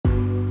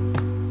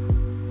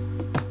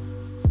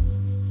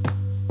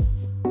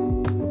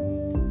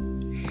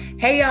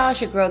Hey y'all, it's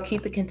your girl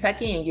Keith the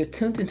Kentucky, and you're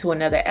tuned into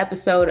another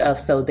episode of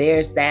So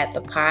There's That,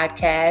 the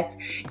podcast.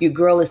 Your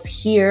girl is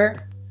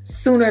here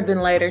sooner than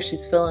later.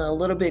 She's feeling a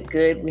little bit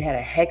good. We had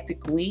a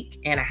hectic week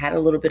and I had a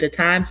little bit of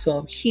time, so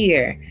I'm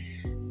here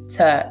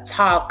to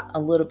talk a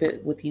little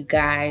bit with you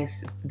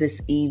guys this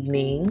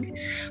evening.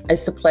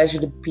 It's a pleasure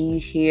to be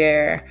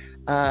here.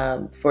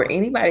 For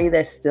anybody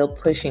that's still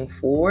pushing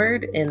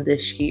forward in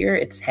this year,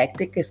 it's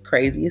hectic, it's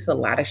crazy, it's a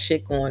lot of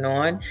shit going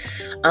on.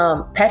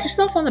 Pat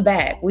yourself on the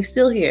back. We're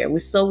still here. We're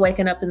still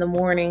waking up in the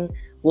morning.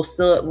 We're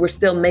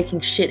still making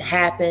shit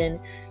happen.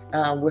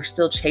 We're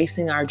still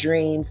chasing our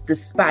dreams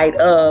despite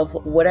of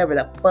whatever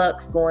the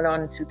fuck's going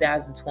on in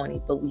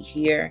 2020, but we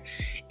here.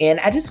 And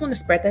I just want to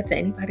spread that to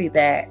anybody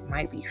that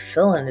might be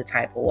feeling the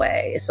type of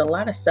way. It's a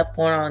lot of stuff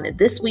going on.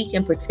 This week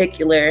in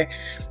particular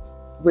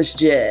was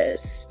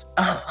just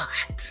a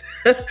lot.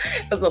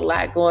 There's a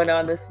lot going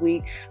on this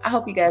week. I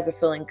hope you guys are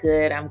feeling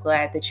good. I'm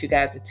glad that you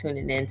guys are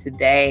tuning in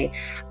today.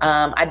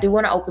 I do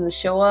want to open the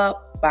show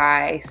up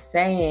by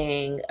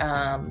saying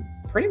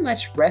pretty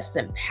much rest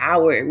in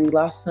power. We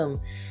lost some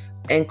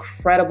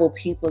incredible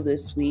people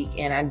this week,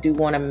 and I do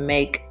want to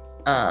make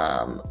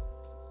a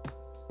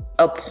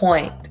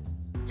point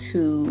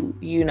to,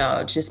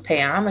 just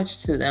pay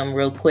homage to them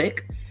real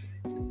quick.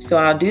 So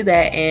I'll do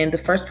that. And the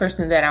first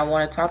person that I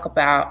want to talk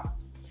about,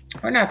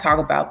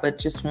 but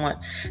just want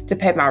to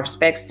pay my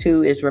respects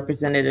to, is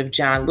Representative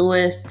John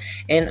Lewis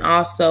and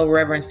also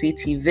Reverend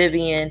C.T.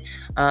 Vivian.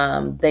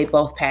 They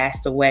both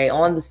passed away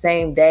on the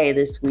same day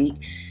this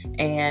week,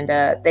 and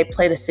they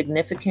played a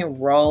significant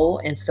role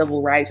in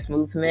civil rights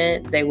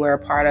movement. They were a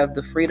part of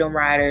the Freedom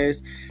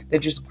Riders. They're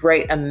just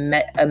great,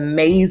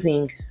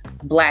 amazing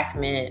Black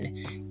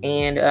men,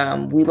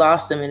 and we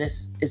lost them, and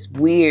it's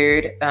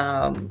weird.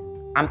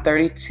 I'm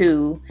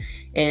 32,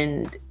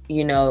 and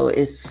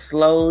it's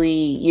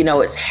slowly,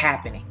 it's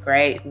happening,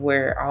 right?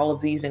 Where all of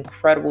these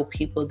incredible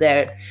people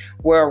that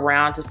were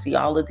around to see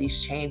all of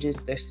these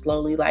changes, they're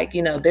slowly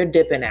they're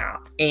dipping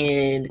out.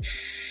 And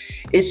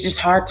it's just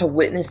hard to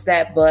witness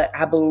that. But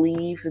I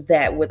believe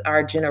that with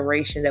our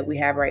generation that we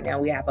have right now,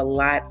 we have a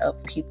lot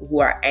of people who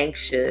are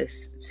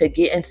anxious to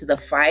get into the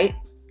fight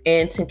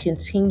and to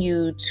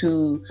continue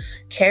to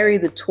carry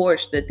the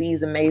torch that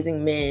these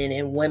amazing men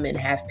and women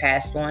have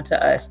passed on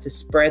to us, to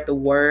spread the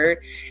word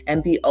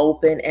and be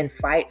open and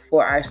fight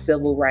for our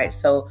civil rights.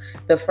 So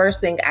the first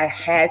thing I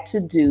had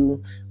to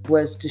do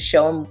was to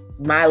show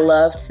my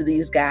love to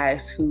these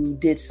guys who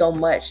did so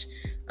much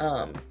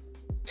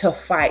to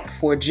fight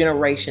for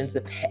generations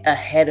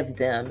ahead of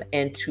them,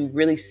 and to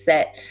really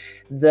set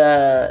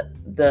the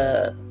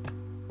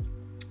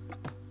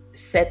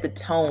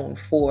tone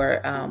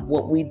for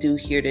what we do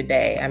here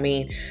today. I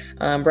mean,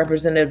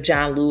 Representative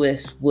John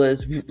Lewis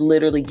was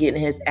literally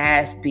getting his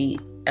ass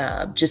beat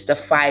just to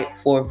fight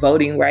for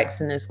voting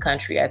rights in this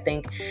country. I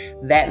think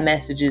that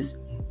message is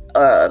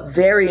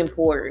very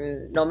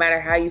important, no matter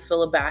how you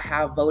feel about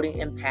how voting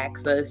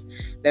impacts us.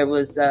 There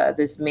was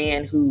this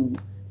man who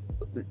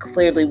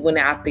clearly went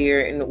out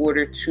there in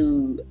order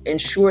to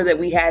ensure that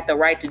we had the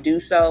right to do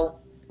so,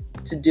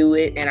 to do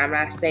it. And I'm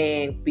not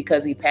saying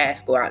because he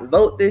passed, go out and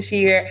vote this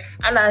year.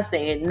 I'm not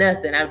saying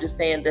nothing. I'm just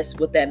saying that's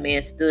what that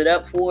man stood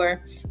up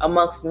for,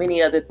 amongst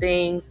many other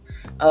things,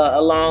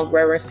 along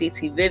Reverend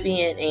C.T.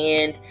 Vivian.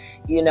 And,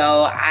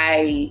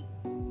 I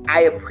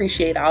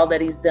appreciate all that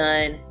he's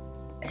done.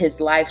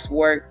 His life's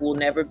work will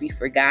never be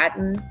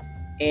forgotten.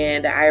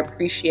 And I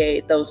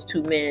appreciate those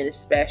two men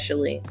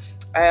especially.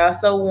 I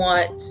also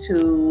want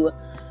to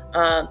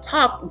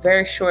talk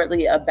very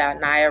shortly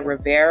about Naya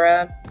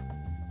Rivera,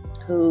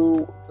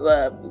 who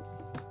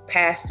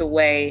passed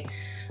away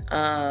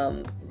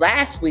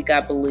last week, I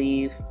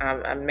believe.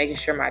 I'm making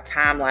sure my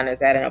timeline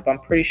is adding up. I'm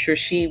pretty sure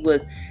she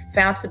was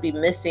found to be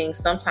missing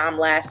sometime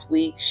last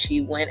week.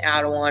 She went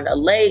out on a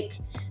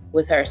lake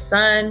with her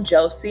son,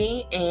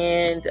 Josie,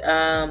 and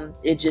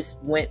it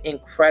just went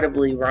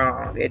incredibly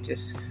wrong.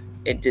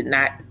 It did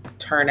not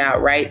turn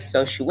out right.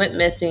 So she went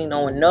missing.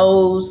 No one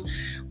knows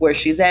where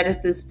she's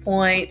at this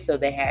point. So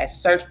they had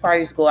search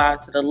parties go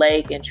out to the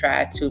lake and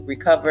try to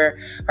recover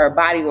her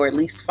body, or at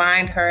least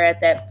find her at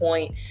that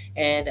point.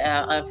 And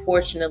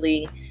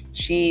unfortunately,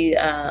 she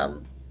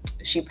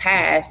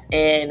passed.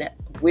 And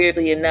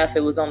weirdly enough,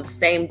 it was on the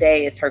same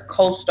day as her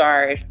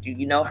co-star. If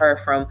you know her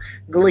from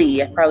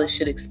Glee, I probably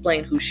should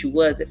explain who she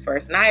was at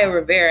first. Naya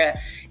Rivera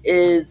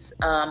is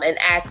an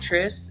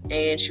actress,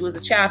 and she was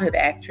a childhood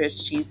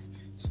actress. She's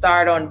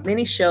starred on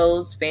many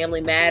shows, Family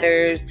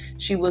Matters.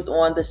 She was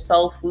on the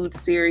Soul Food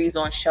series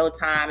on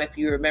Showtime, if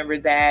you remember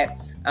that.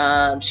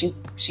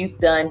 She's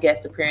done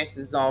guest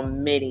appearances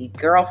on many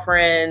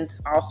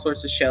Girlfriends, all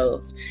sorts of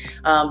shows.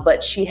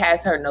 But she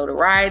has her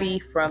notoriety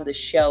from the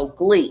show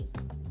Glee,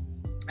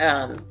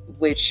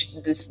 which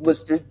this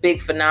was this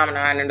big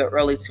phenomenon in the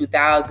early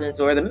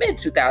 2000s or the mid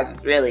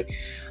 2000s, really.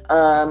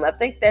 I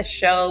think that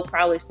show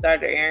probably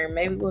started airing,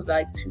 maybe it was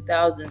like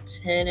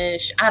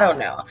 2010-ish. I don't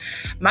know.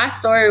 My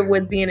story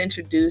with being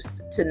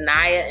introduced to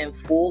Naya in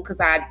full,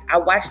 because I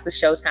watched the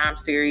Showtime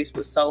series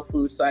with Soul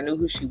Food, so I knew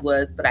who she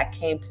was, but I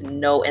came to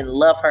know and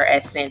love her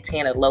as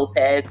Santana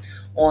Lopez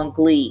on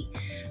Glee.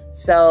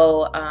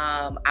 So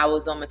I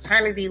was on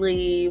maternity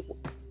leave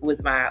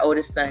with my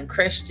oldest son,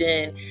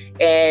 Christian,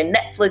 and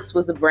Netflix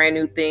was a brand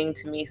new thing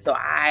to me. So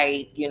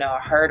I,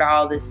 heard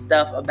all this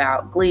stuff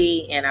about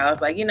Glee, and I was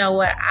like, you know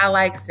what? I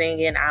like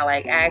singing, I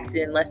like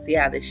acting. Let's see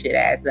how this shit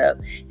adds up.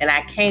 And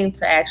I came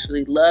to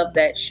actually love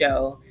that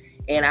show.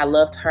 And I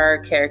loved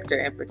her character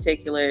in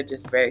particular,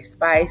 just very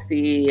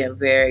spicy and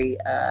very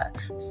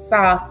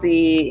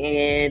saucy.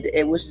 And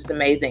it was just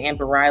amazing.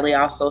 Amber Riley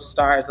also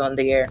stars on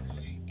there,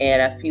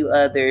 and a few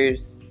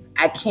others.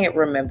 I can't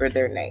remember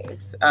their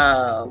names.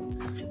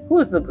 Who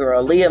was the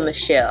girl? Leah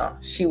Michelle.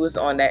 She was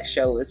on that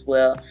show as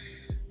well.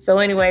 So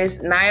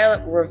anyways,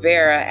 Naya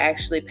Rivera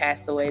actually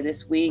passed away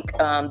this week.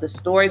 The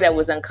story that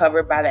was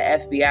uncovered by the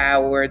FBI,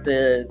 or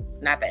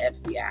not the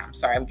FBI, I'm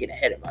sorry, I'm getting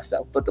ahead of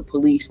myself, but the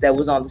police that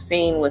was on the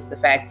scene, was the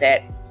fact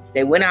that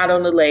they went out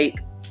on the lake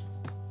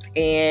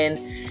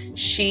and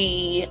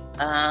she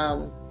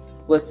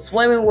was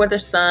swimming with her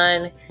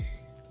son.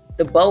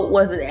 The boat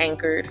wasn't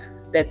anchored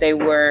that they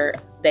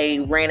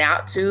ran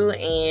out to,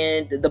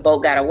 and the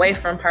boat got away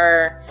from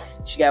her.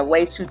 She got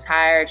way too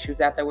tired. She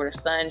was out there with her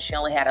son. She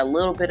only had a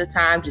little bit of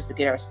time just to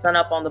get her son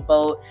up on the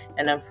boat,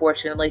 and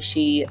unfortunately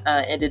she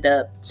ended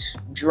up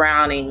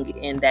drowning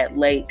in that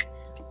lake,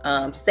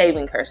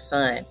 saving her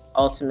son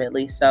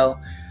ultimately. So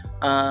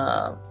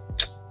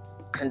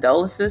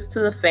condolences to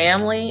the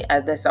family.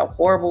 That's a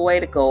horrible way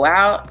to go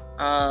out,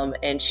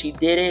 and she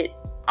did it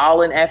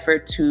all in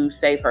effort to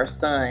save her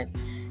son.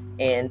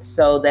 And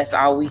so that's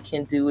all we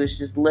can do, is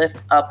just lift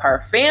up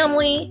her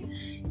family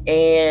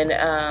and,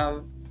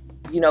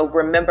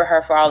 remember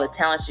her for all the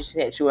talent she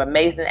had. She was an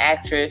amazing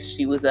actress.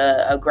 She was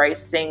a great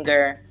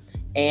singer.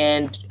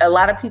 And a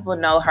lot of people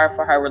know her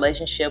for her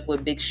relationship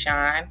with Big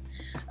Sean.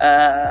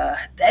 That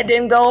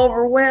didn't go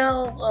over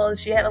well.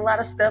 She had a lot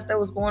of stuff that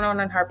was going on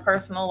in her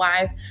personal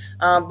life.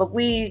 But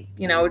we're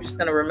just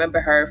going to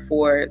remember her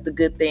for the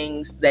good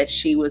things that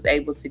she was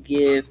able to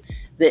give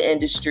the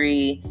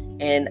industry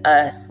and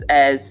us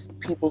as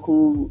people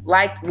who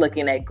liked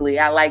looking at Glee.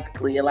 I liked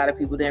Glee. A lot of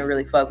people didn't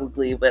really fuck with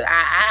Glee, but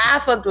I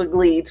fucked with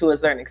Glee to a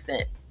certain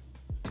extent.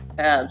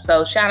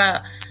 So shout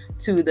out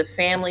to the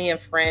family and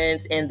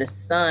friends and the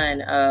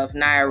son of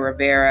Naya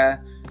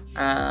Rivera.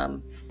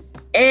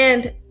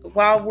 And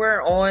while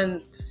we're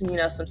on,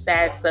 some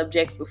sad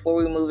subjects before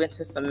we move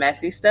into some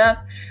messy stuff,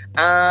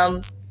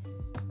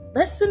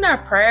 let's send our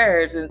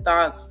prayers and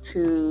thoughts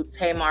to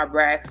Tamar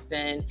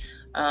Braxton.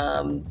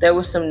 There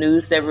was some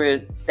news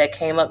that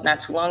came up not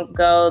too long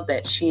ago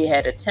that she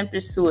had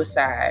attempted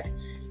suicide.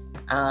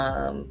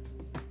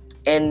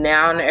 And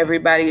now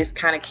everybody is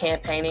kind of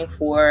campaigning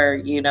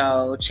for,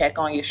 check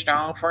on your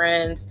strong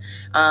friends.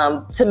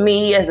 To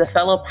me, as a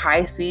fellow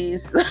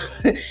Pisces,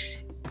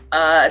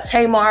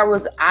 Tamar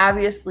was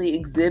obviously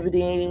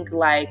exhibiting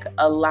like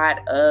a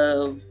lot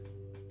of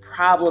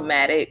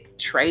problematic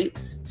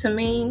traits to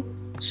me.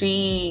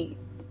 She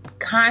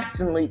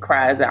constantly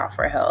cries out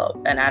for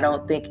help, and I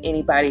don't think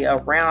anybody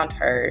around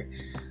her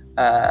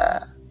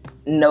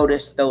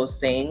noticed those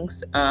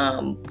things,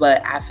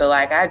 but I feel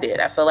like I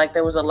did. I feel like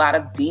there was a lot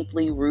of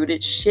deeply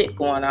rooted shit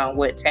going on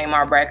with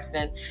Tamar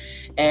Braxton,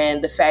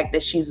 and the fact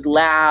that she's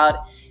loud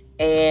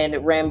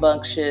and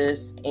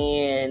rambunctious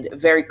and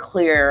very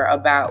clear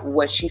about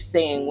what she's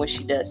saying when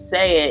she does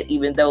say it,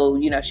 even though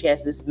she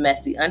has this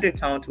messy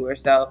undertone to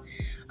herself,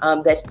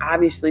 that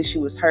obviously she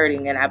was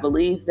hurting. And I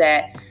believe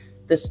that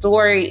the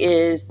story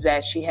is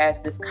that she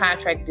has this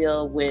contract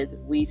deal with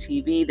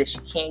WeTV that she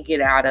can't get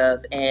out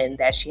of, and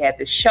that she had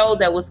this show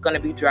that was going to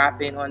be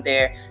dropping on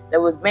there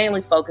that was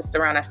mainly focused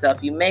around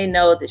herself. You may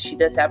know that she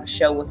does have a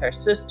show with her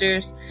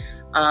sisters,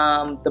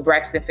 the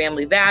Braxton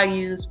Family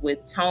Values, with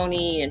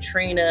Tony and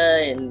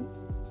Trina and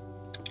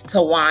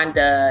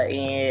Tawanda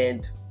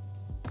and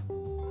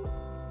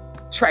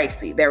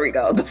Tracy. There we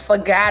go. The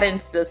Forgotten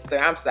Sister.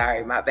 I'm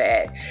sorry, my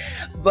bad.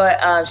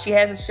 But she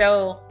has a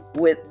show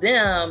with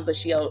them, but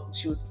she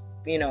was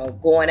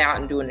going out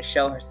and doing the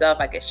show herself.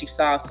 I guess she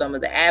saw some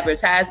of the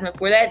advertisement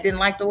for that, didn't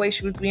like the way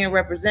she was being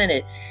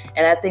represented,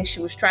 and I think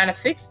she was trying to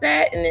fix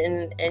that, and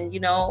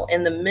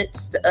in the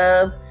midst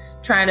of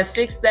trying to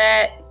fix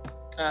that,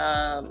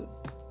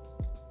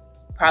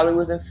 probably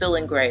wasn't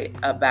feeling great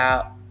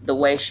about the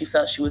way she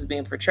felt she was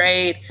being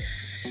portrayed.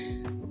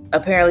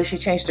 Apparently she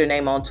changed her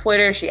name on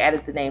Twitter. She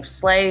added the name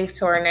Slave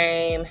to her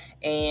name,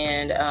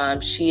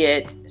 and she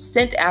had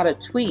sent out a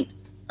tweet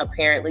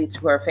apparently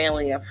to her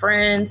family and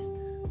friends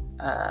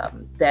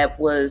that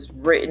was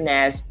written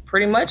as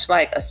pretty much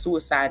like a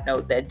suicide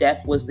note, that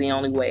death was the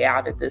only way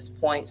out at this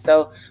point.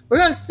 So we're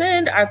going to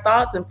send our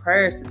thoughts and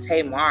prayers to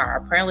Tamar.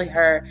 Apparently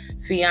her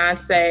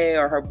fiance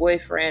or her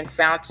boyfriend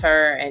found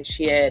her, and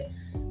she had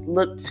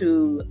looked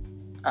to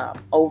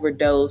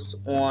overdose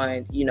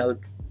on,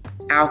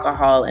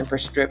 alcohol and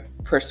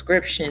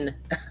prescription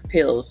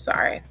pills.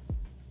 Sorry.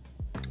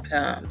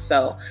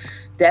 So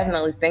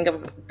definitely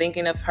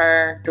thinking of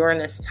her during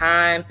this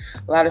time.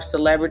 A lot of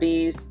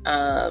celebrities,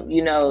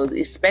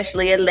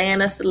 especially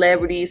Atlanta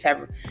celebrities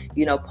have,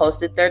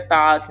 posted their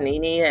thoughts.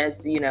 Nene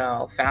has,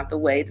 found the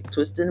way to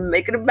twist it and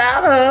make it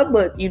about her,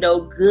 but,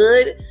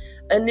 good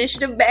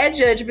initiative, bad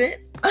judgment.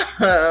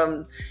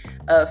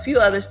 A few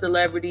other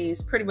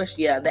celebrities, pretty much,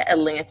 the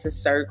Atlanta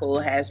circle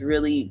has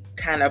really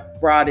kind of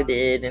brought it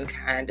in and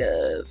kind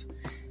of,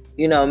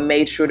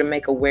 made sure to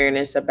make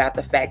awareness about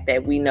the fact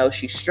that we know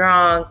she's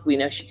strong, we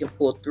know she can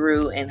pull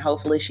through, and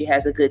hopefully she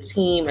has a good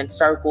team and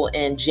circle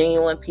and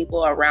genuine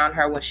people around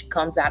her when she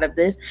comes out of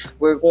this.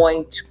 We're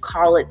going to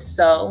call it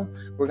so.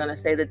 We're going to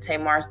say that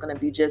Tamar is going to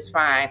be just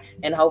fine,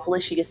 and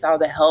hopefully she gets all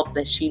the help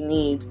that she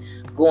needs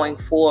going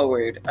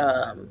forward.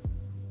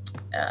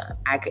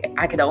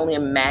 I could only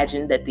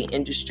imagine that the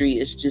industry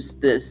is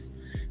just this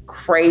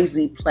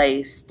crazy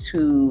place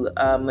to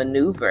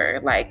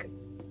maneuver, like,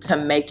 to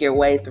make your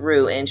way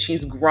through. And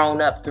she's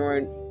grown up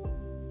through,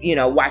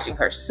 watching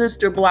her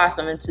sister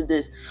blossom into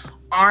this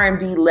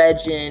R&B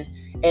legend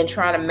and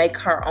trying to make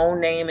her own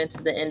name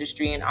into the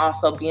industry, and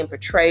also being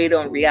portrayed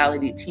on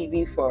reality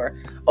TV for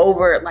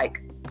over,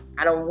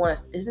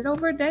 is it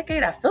over a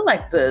decade? I feel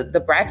like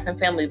the Braxton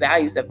Family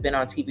Values have been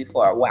on TV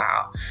for a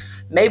while.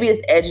 Maybe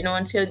it's edging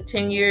on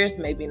 10 years,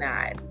 maybe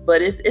not.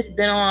 But it's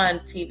been on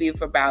TV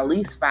for about at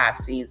least 5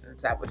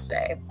 seasons, I would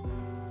say.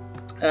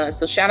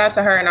 So shout out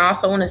to her. And I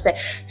also want to say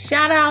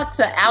shout out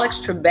to Alex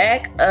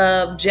Trebek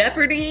of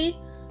Jeopardy.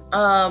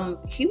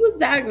 He was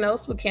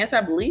diagnosed with cancer,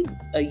 I believe,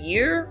 a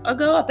year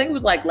ago. I think it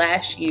was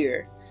last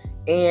year.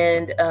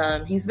 And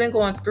he's been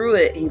going through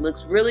it. He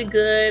looks really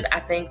good. I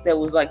think that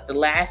was the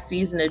last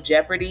season of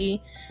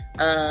Jeopardy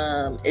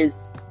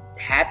is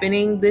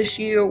happening this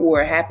year,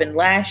 or happened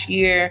last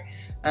year,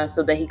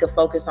 so that he could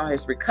focus on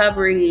his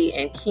recovery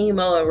and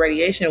chemo and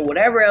radiation and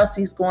whatever else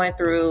he's going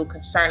through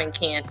concerning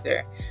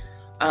cancer.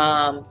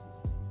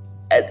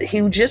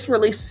 He just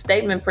released a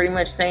statement pretty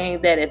much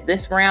saying that if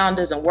this round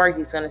doesn't work,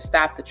 he's going to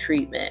stop the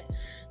treatment.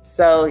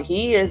 So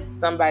he is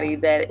somebody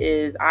that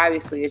is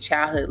obviously a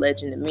childhood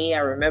legend to me. I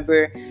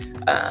remember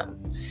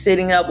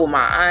sitting up with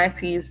my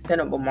aunties,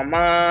 sitting up with my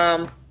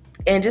mom,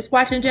 and just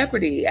watching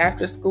Jeopardy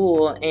after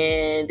school.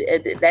 And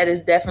that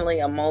is definitely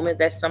a moment.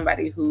 That's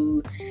somebody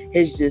who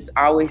has just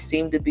always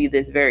seemed to be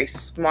this very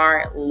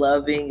smart,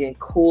 loving, and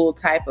cool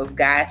type of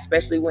guy,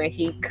 especially when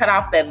he cut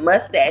off that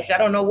mustache. I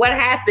don't know what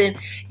happened.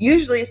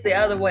 Usually it's the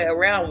other way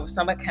around. When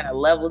somebody kind of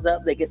levels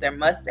up, they get their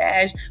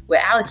mustache. With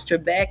Alex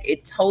Trebek,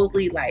 it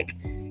totally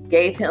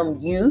gave him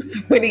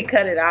youth when he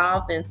cut it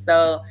off. And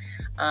so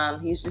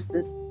he's just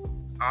this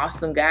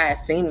awesome guy,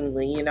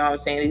 seemingly, you know what I'm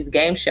saying? He's a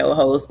game show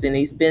host, and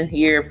he's been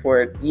here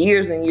for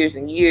years and years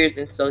and years.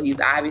 And so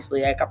he's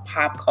obviously a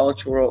pop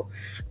cultural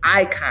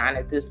icon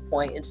at this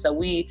point. And so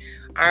we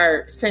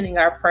are sending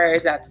our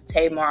prayers out to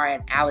Tamar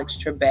and Alex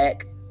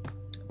Trebek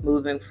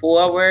moving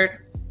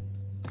forward.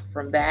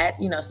 From that,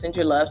 send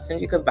your love,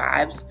 send your good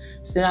vibes,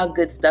 send out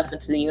good stuff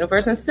into the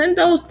universe, and send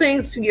those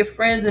things to your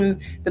friends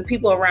and the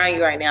people around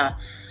you right now.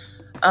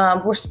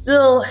 We're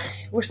still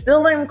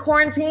in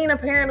quarantine.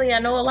 Apparently, I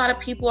know a lot of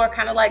people are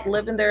kind of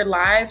living their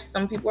lives.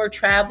 Some people are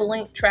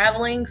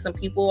traveling. Some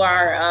people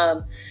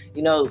are,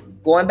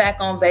 going back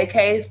on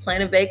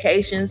planning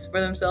vacations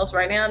for themselves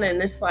right now.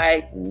 And it's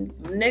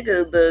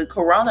nigga, the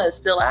corona is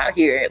still out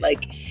here.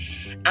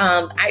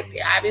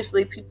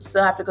 Obviously people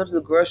still have to go to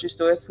the grocery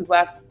stores. People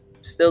have to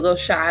still go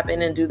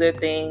shopping and do their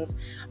things.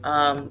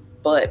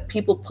 But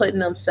people putting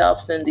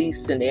themselves in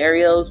these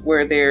scenarios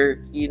where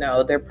they're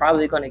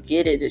probably going to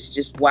get it. It's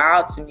just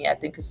wild to me. I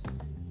think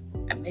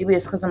maybe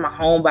it's because I'm a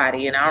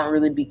homebody and I don't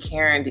really be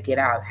caring to get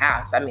out of the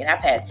house. I mean,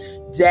 I've had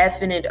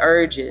definite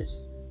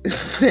urges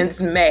since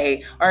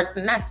May, or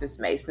not since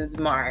May, since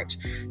March,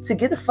 to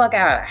get the fuck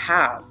out of the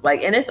house.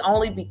 And it's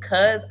only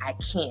because I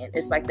can't.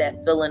 It's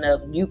that feeling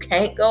of you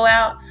can't go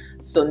out,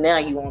 so now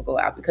you won't go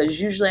out. Because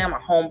usually I'm a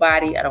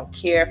homebody. I don't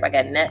care if I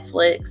got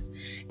Netflix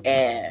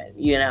and,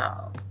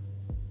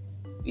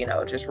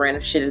 just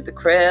random shit at the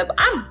crib.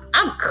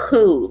 I'm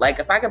cool.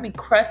 If I could be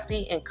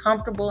crusty and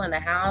comfortable in the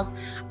house,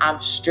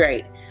 I'm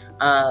straight.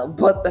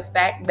 But the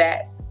fact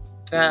that,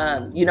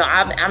 I'm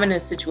in a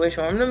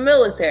situation where I'm in the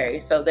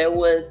military. So there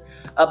was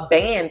a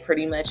ban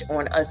pretty much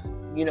on us,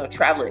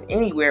 traveling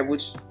anywhere,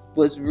 which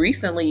was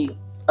recently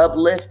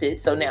uplifted.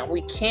 So now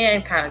we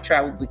can kind of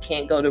travel. We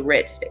can't go to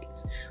red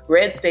states.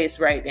 Red states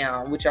right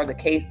now, which are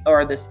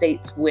the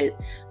states with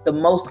the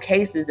most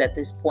cases at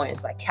this point,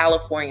 it's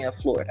California and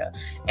Florida.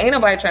 Ain't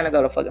nobody trying to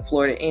go to fucking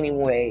Florida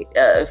anyway.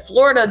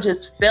 Florida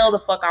just fell the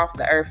fuck off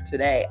the earth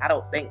today. I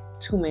don't think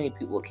too many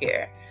people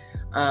care.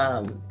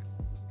 I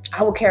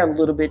will care a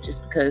little bit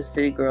just because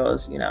city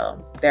girls,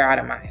 they're out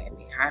of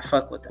Miami. I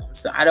fuck with them.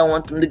 So I don't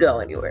want them to go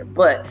anywhere.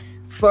 But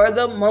for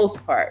the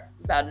most part,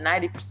 about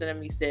 90% of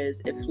me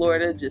says if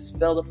Florida just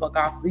fell the fuck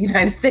off the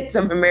United States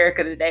of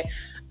America today,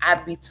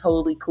 I'd be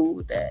totally cool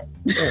with that.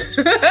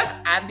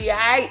 I'd be all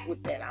right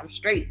with that. I'm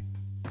straight.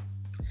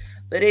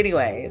 But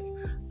anyways,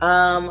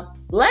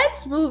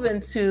 let's move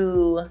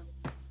into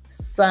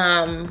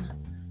some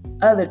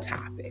other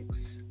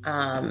topics.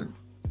 We're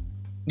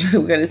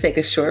going to take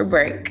a short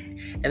break,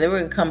 and then we're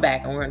going to come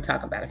back and we're going to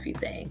talk about a few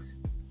things.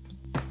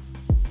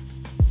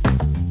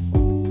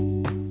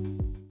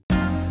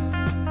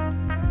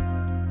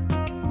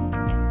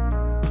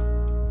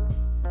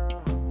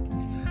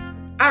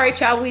 All right,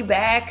 y'all, we're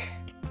back.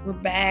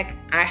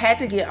 I had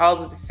to get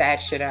all of the sad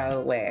shit out of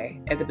the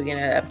way at the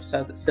beginning of the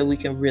episode so we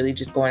can really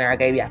just go in there. I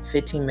gave y'all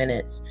 15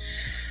 minutes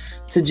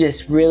to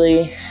just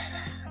really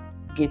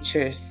get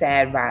your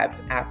sad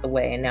vibes out the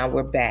way. And now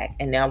we're back.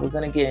 And now we're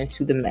going to get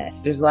into the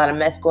mess. There's a lot of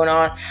mess going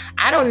on.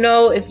 I don't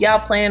know if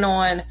y'all plan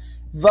on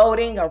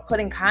voting or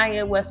putting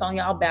Kanye West on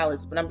y'all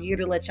ballots, but I'm here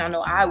to let y'all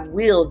know I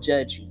will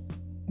judge you.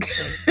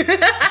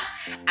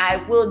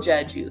 I will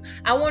judge you.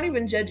 I won't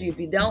even judge you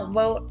if you don't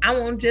vote. I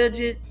won't judge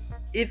it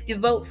if you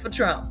vote for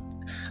Trump.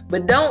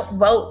 But don't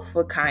vote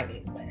for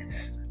Kanye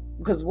West.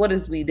 Because what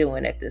is we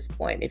doing at this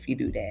point if you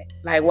do that?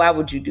 Like, why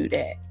would you do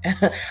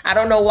that? I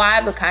don't know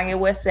why, but Kanye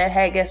West said,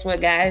 hey, guess what,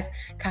 guys?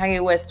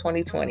 Kanye West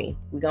 2020.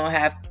 We're going to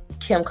have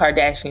Kim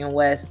Kardashian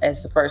West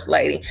as the first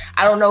lady.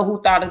 I don't know who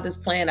thought of this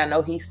plan. I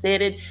know he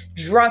said it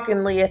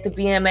drunkenly at the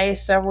VMA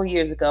several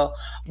years ago,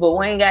 but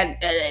we ain't got,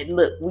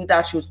 look, we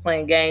thought she was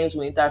playing games.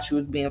 We thought she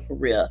was being for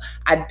real.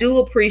 I do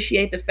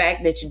appreciate the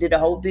fact that you did a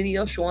whole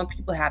video showing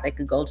people how they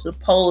could go to the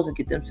polls and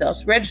get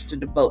themselves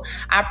registered to vote.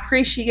 I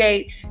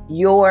appreciate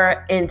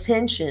your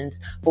intentions,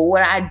 but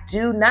what I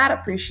do not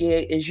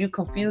appreciate is you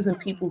confusing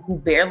people who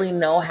barely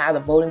know how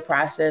the voting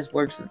process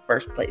works in the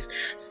first place.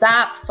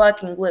 Stop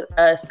fucking with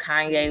us,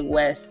 Kanye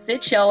West.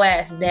 Sit your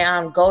ass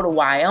down, go to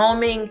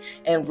Wyoming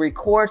and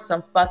record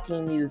some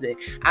fucking music.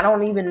 I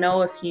don't even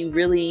know if he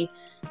really,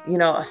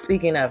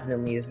 speaking of new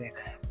music,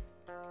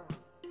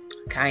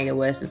 Kanye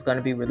West is going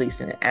to be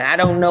releasing it. And I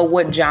don't know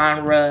what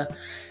genre.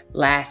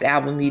 Last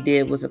album he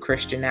did was a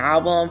Christian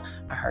album.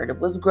 I heard it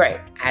was great.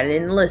 I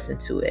didn't listen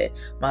to it.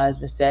 My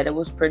husband said it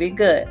was pretty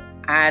good.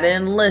 I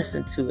didn't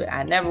listen to it.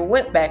 I never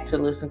went back to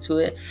listen to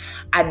it.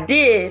 I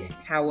did,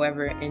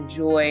 however,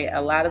 enjoy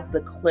a lot of the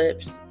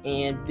clips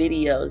and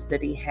videos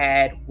that he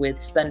had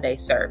with Sunday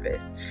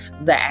Service,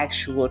 the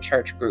actual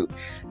church group.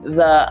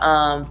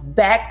 The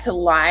Back to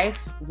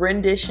Life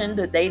rendition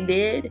that they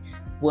did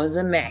was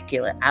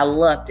immaculate. I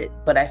loved it,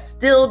 but I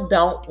still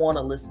don't want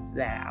to listen to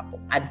that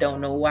album. I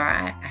don't know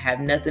why. I have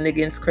nothing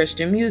against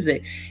Christian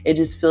music. It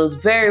just feels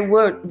very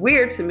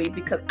weird to me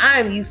because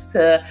I'm used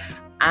to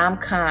I'm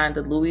kind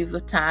of Louis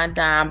Vuitton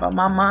dime by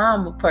my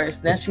mama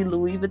purse. Now she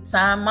Louis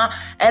Vuitton mom.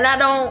 And I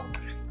don't,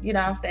 what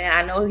I'm saying?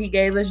 I know he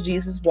gave us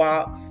Jesus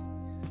Walks.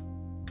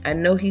 I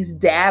know he's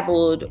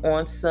dabbled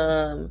on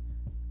some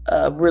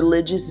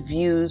religious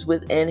views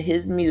within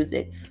his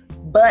music.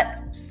 But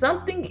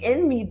something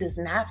in me does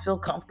not feel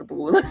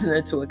comfortable with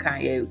listening to a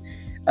Kanye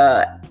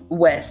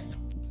West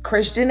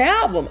Christian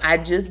album. I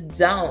just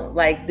don't.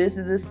 Like, this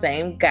is the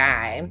same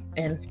guy.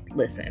 And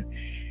listen,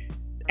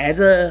 as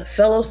a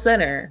fellow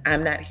sinner,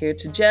 I'm not here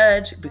to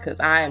judge because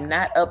I am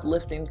not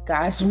uplifting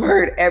God's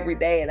word every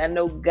day. And I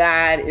know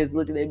God is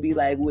looking at me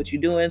like, what you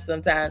doing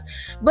sometimes?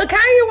 But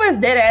Kanye West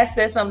deadass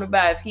said something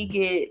about if he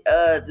get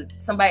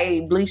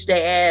somebody bleach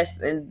their ass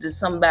and just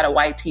something about a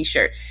white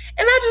t-shirt.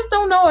 And I just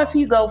don't know if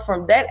you go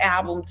from that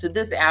album to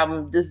this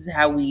album, this is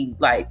how we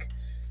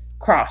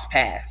cross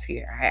paths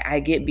here.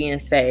 I get being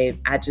saved.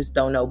 I just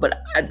don't know.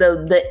 But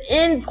the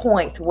end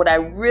point, what I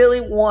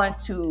really want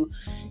to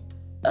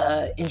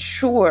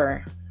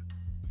ensure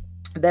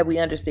that we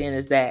understand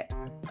is that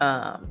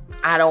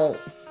I don't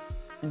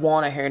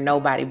want to hear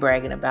nobody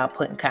bragging about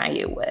putting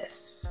Kanye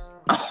West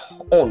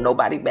on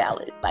nobody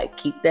ballot. Like,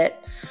 keep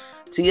that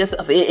to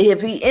yourself.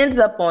 If he ends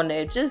up on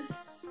there,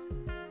 just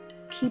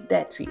keep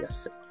that to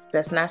yourself.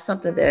 That's not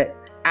something that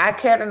I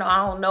care to know.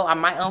 I don't know. I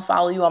might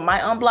unfollow you. I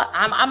might unblock.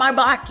 I might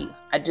block you.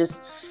 I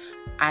just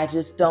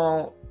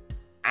don't.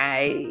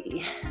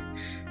 I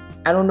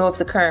don't know if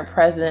the current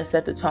president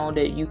set the tone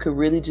that you could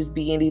really just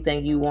be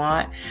anything you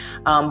want.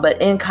 But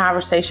in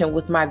conversation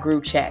with my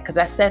group chat, because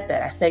I said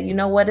that. I said, you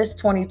know what? It's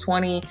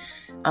 2020.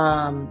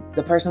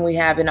 The person we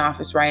have in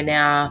office right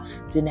now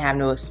didn't have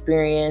no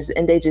experience.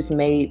 And they just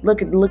made,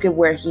 look at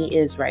where he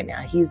is right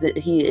now. He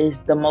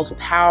is the most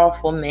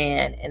powerful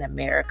man in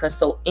America.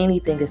 So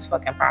anything is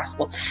fucking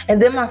possible.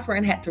 And then my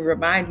friend had to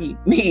remind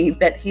me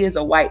that he is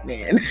a white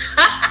man.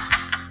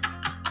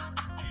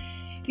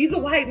 He's a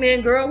white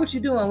man, girl. What you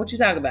doing? What you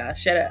talking about?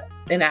 Shut up.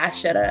 And I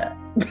shut up.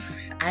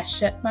 I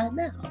shut my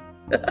mouth.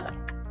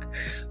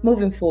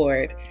 Moving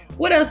forward.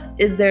 What else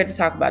is there to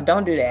talk about?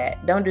 Don't do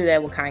that. Don't do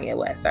that with Kanye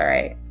West, all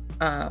right?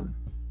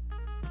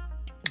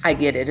 I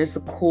get it. It's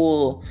a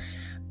cool,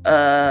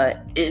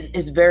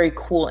 it's very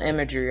cool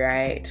imagery,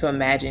 right? To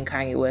imagine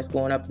Kanye West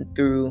going up and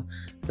through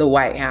the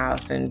White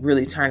House and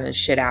really turning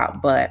shit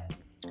out. But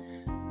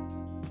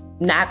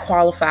not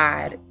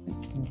qualified.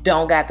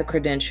 Don't got the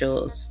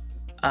credentials.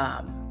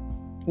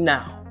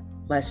 No,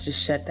 let's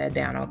just shut that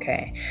down.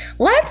 Okay.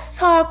 Let's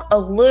talk a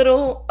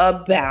little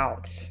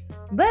about,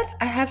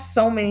 I have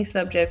so many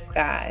subjects,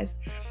 guys,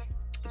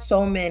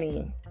 so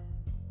many.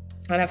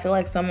 And I feel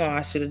like someone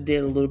I should have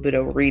did a little bit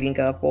of reading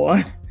up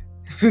on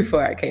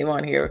before I came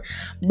on here.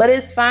 But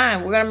it's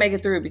fine. We're going to make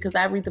it through because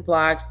I read the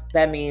blogs.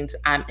 That means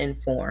I'm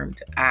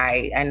informed.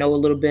 I know a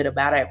little bit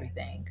about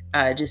everything,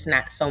 just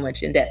not so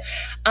much in depth.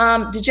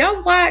 Did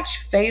y'all watch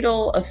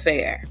Fatal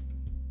Affair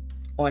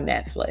on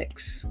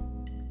Netflix?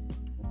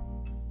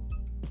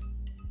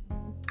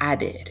 I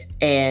did.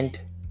 And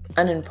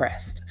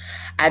unimpressed.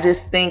 I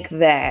just think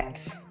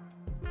that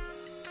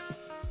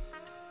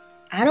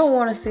I don't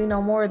want to see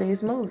no more of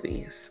these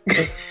movies.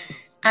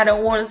 I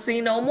don't want to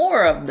see no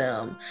more of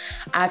them.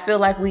 I feel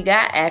like we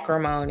got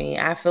Acrimony.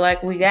 I feel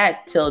like we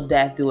got Till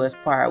Death Do Us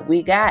Part.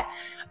 We got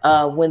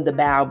When the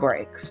Bow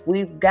Breaks.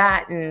 We've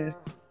gotten,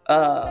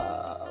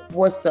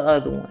 what's the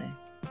other one?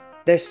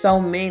 There's so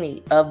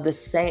many of the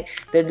same.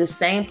 They're the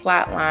same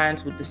plot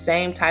lines with the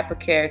same type of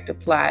character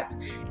plots.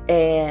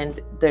 And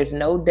there's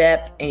no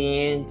depth,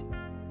 and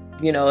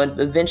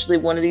eventually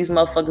one of these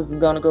motherfuckers is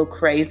gonna go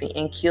crazy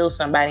and kill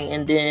somebody,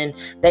 and then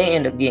they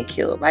end up getting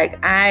killed. Like,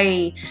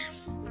 I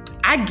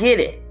get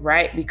it,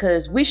 right?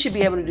 Because we should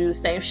be able to do the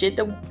same shit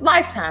that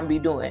Lifetime be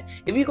doing.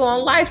 If you go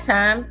on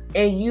Lifetime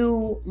and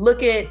you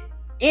look at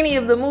any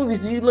of the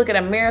movies, you look at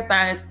a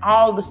marathon, it's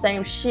all the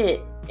same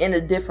shit in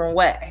a different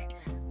way.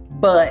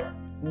 But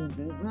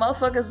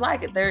motherfuckers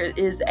like it. There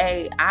is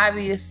a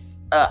obvious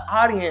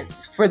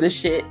audience for the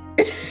shit.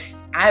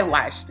 I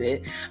watched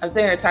it. I'm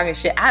sitting here talking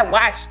shit. I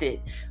watched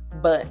it,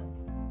 but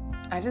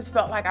I just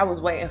felt like I was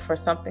waiting for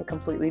something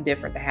completely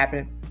different to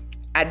happen.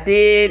 I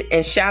did,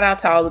 and shout out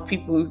to all the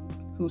people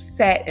who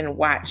sat and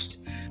watched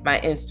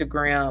my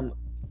Instagram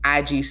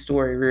IG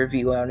story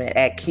review on it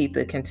at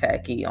Keitha,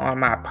 Kentucky on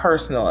my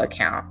personal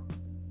account.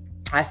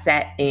 I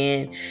sat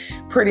in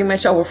pretty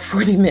much over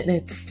 40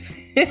 minutes.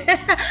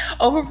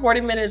 Over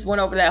 40 minutes,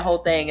 went over that whole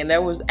thing, and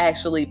there was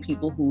actually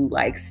people who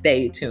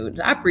stayed tuned.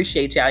 I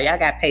appreciate y'all. Y'all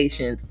got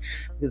patience,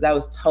 because I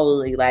was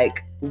totally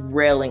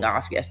railing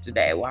off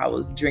yesterday while I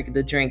was drinking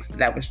the drinks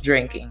that I was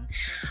drinking.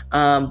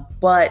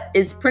 But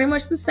it's pretty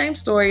much the same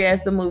story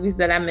as the movies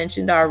that I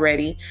mentioned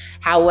already.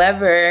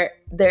 However,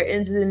 there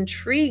is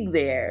intrigue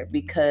there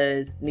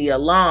because Nia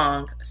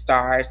Long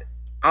stars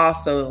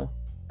also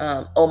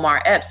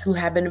Omar Epps, who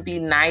happen to be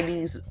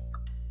 90s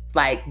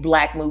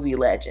Black movie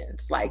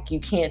legends. You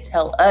can't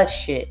tell us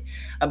shit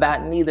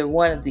about neither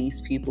one of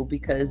these people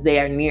because they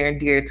are near and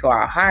dear to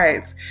our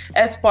hearts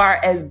as far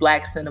as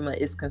Black cinema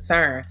is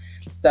concerned.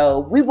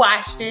 So we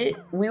watched it.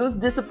 We was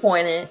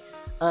disappointed,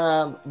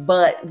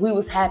 but we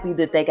was happy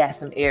that they got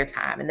some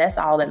airtime, and that's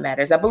all that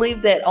matters. I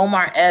believe that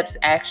Omar Epps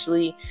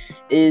actually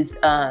is,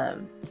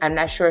 I'm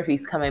not sure if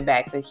he's coming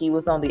back, but he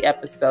was on the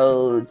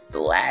episodes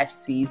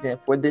last season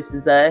for This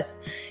Is Us.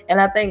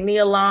 And I think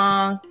Nia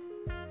Long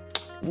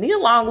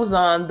was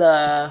on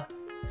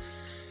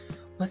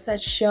what's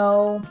that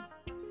show?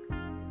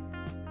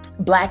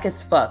 Black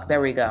as Fuck.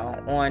 There we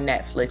go. On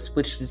Netflix,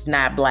 which is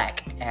not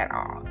black at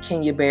all.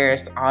 Kenya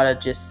Barris ought to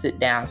just sit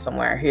down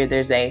somewhere. Here,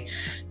 there's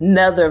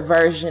another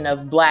version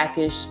of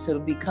Blackish to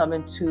be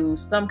coming to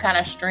some kind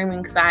of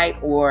streaming site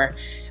or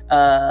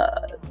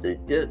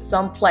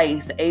some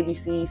place,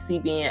 ABC,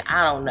 CBN,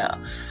 I don't know.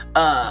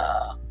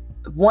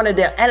 One of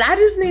them. And I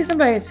just need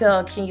somebody to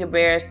tell Kenya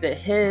Barris that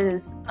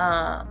his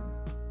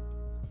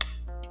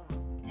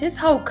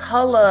whole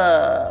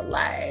color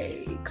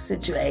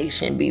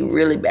situation be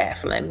really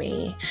baffling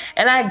me.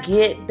 And I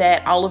get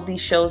that all of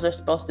these shows are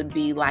supposed to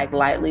be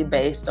lightly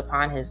based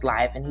upon his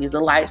life, and he's a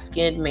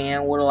light-skinned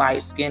man with a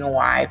light-skinned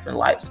wife and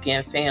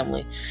light-skinned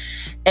family.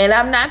 And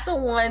I'm not the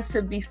one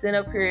to be sent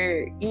up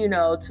here,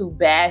 to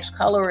bash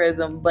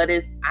colorism, but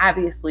it's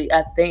obviously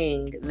a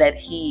thing that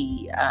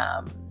he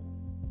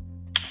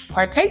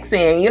partakes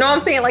in, you know what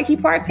I'm saying? He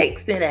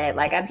partakes in it.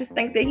 I just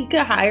think that he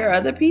could hire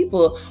other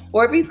people,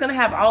 or if he's gonna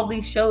have all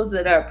these shows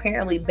that are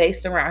apparently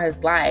based around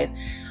his life,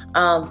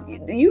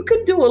 you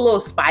could do a little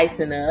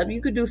spicing up.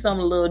 You could do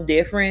something a little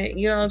different.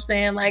 You know what I'm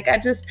saying?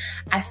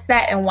 I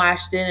sat and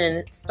watched it, and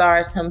it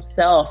stars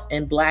himself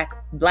in Black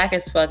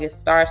as Fuck. It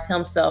stars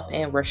himself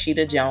and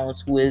Rashida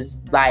Jones, who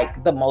is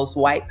the most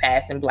white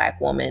passing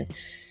Black woman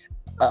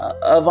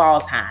of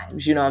all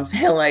times. You know what I'm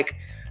saying?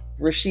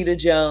 Rashida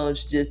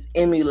Jones just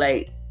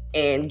emulate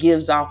and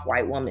gives off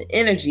white woman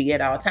energy at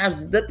all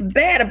times. There's nothing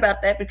bad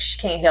about that, because she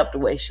can't help the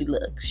way she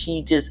looks.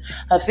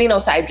 Her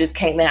phenotype just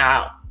came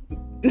out.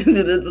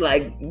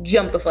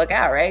 Jump the fuck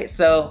out, right?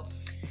 So,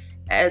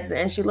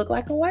 and she looked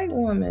like a white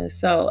woman.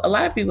 So a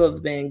lot of people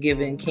have been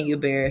giving Kenya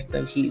Barris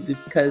some heat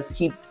because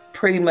he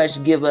pretty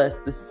much give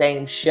us the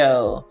same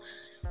show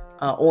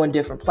on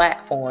different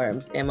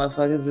platforms, and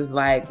motherfuckers is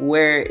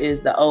where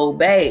is the Old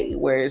Bay?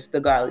 Where's the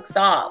garlic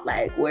salt?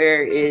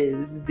 Where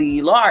is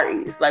the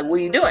Lawry's? What are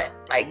you doing?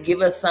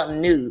 Give us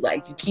something new.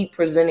 You keep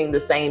presenting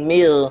the same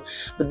meal,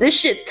 but this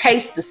shit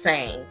tastes the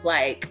same.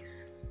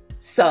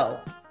 So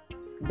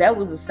that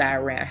was a side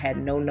rant. I had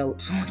no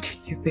notes on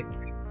Kenya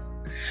Barris.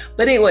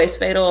 But anyways,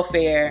 Fatal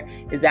Affair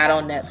is out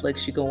on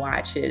Netflix. You can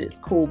watch it. It's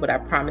cool, but I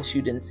promise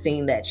you didn't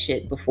seen that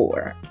shit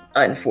before,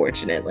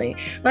 unfortunately.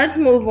 Let's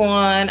move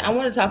on. I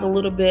want to talk a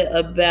little bit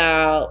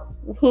about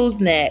Who's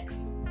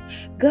Next.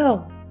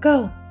 Go.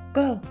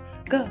 go,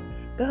 go,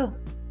 go,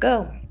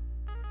 go.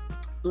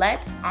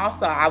 Let's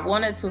also, I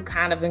wanted to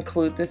kind of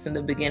include this in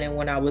the beginning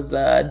when I was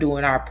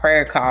doing our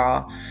prayer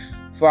call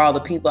for all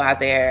the people out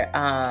there.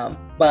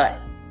 But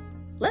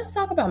let's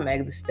talk about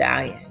Meg Thee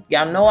Stallion.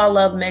 Y'all know I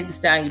love Meg Thee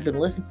Stallion. You've been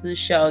listening to the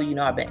show. You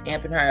know, I've been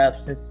amping her up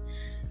since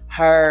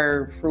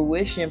her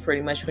fruition,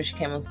 pretty much, when she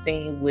came on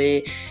scene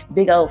with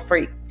Big Old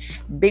Freak,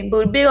 Big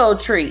Booty, Big Old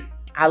Treat.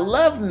 I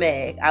love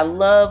Meg. I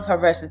love her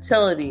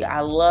versatility.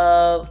 I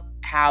love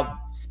how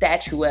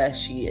statuesque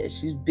she is.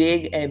 She's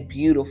big and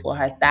beautiful.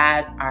 Her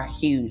thighs are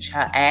huge.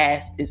 Her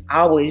ass is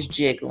always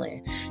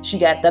jiggling. She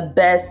got the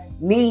best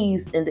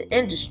knees in the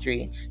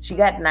industry. She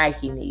got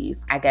Nike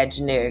knees. I got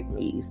generic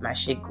knees. My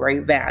shit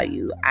great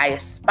value. I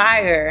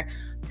aspire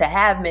to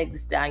have Meg Thee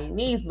Stallion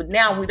knees, but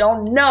now we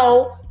don't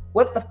know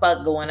what the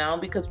fuck going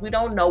on because we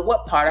don't know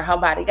what part of her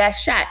body got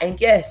shot.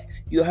 And yes,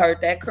 you heard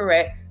that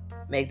correct.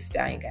 Meg Thee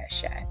Stallion got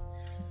shot.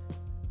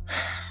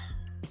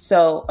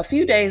 So a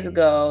few days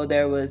ago,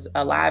 there was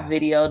a live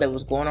video that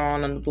was going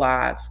on the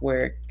blogs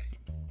where,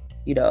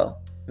 you know,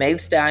 Meg Thee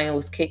Stallion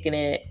was kicking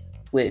it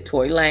with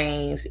Tory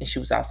Lanez, and she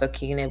was also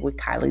kicking it with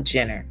Kylie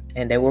Jenner.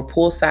 And they were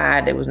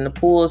poolside. They was in the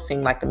pool. It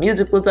seemed like the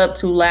music was up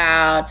too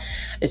loud.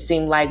 It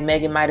seemed like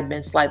Megan might have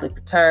been slightly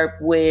perturbed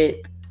with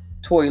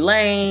Tory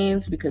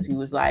Lanez because he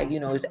was like, you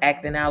know, was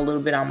acting out a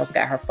little bit, almost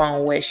got her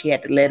phone wet. She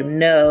had to let him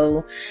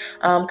know.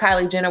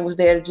 Kylie Jenner was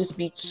there to just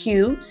be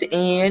cute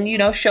and, you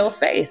know, show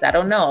face. I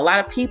don't know. A lot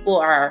of people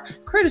are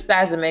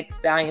criticizing Meg Thee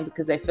Stallion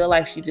because they feel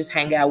like she just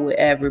hang out with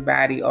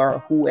everybody or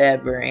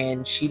whoever,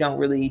 and she don't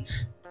really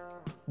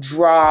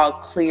draw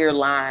clear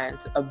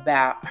lines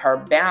about her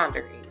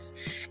boundaries.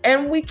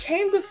 And we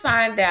came to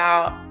find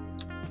out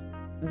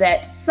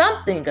that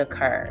something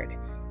occurred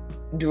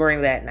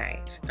during that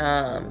night.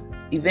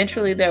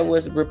 Eventually, there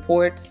was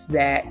reports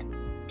that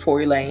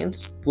Tory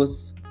Lanez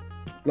was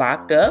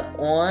locked up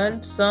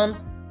on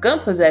some gun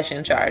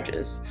possession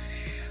charges.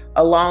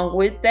 Along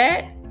with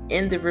that,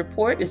 in the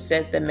report, it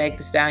said that Meg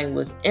Thee Stallion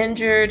was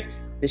injured,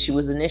 that she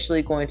was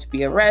initially going to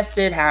be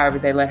arrested. However,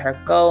 they let her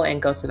go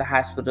and go to the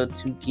hospital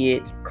to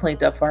get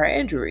cleaned up for her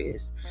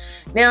injuries.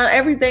 Now,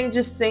 everything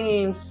just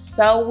seems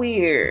so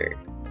weird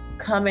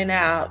coming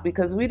out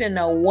because we didn't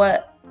know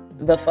what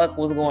the fuck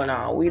was going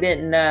on. We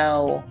didn't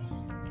know,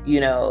 you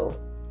know,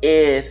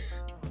 if,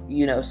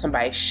 you know,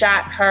 somebody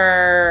shot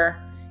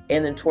her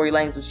and then Tory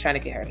Lanez was trying to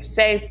get her to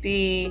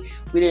safety.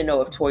 We didn't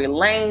know if Tory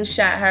Lanez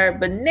shot her.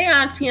 But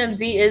now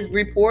TMZ is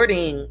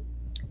reporting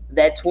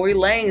that Tory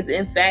Lanez,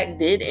 in fact,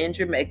 did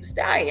injure Meg Thee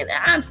Stallion. And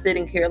I'm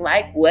sitting here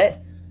like,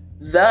 what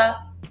the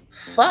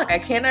fuck? I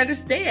can't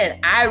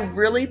understand. I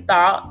really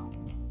thought,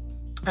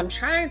 I'm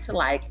trying to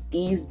like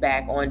ease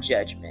back on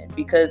judgment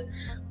because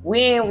we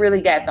ain't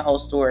really got the whole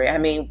story. I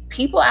mean,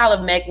 people out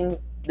of Megan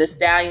Thee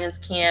Stallion's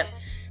camp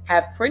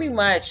have pretty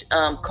much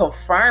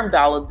confirmed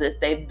all of this.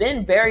 They've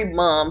been very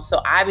mum.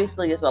 So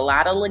obviously it's a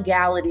lot of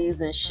legalities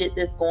and shit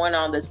that's going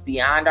on that's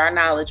beyond our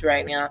knowledge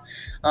right now.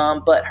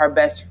 But her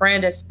best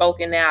friend has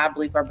spoken now. I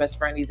believe her best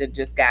friend either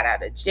just got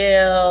out of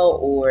jail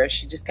or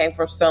she just came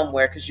from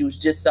somewhere because she was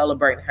just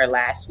celebrating her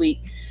last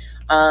week.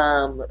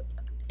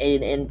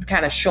 And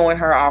kind of showing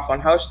her off on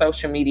her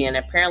social media. And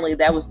apparently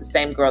that was the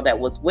same girl that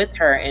was with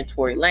her and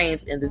Tory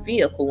Lanez in the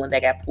vehicle when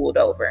they got pulled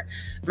over.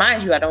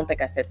 Mind you, I don't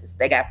think I said this.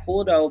 They got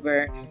pulled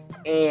over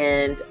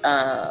and,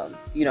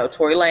 you know,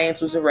 Tory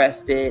Lanez was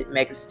arrested.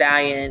 Meg Thee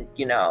Stallion,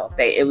 you know,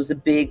 it was a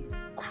big,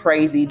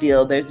 crazy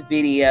deal. There's a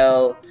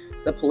video.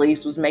 The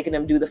police was making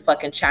them do the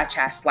fucking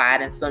cha-cha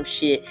slide and some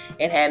shit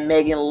and had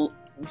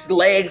Megan's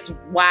legs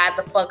wide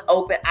the fuck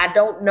open. I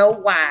don't know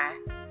why.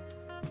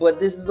 But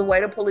this is the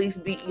way the police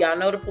be. Y'all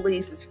know the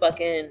police is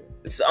fucking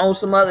on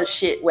some other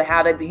shit with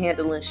how they be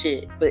handling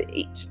shit. But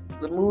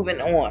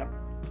moving on.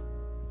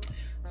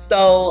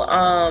 So,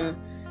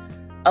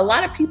 a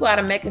lot of people out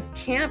of Megan's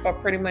camp are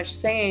pretty much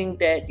saying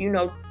that, you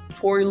know,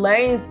 Tory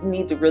Lanez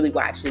need to really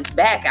watch his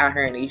back out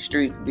here in these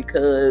streets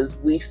because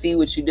we see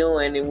what you're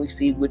doing and we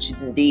see what you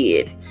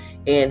did.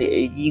 And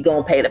you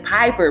gonna pay the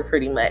piper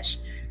pretty much.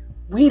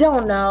 We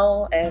don't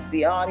know, as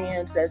the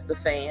audience, as the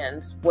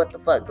fans, what the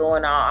fuck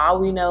going on.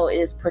 All we know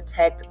is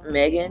protect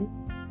Megan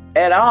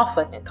at all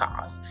fucking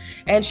costs.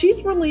 And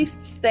she's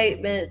released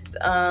statements.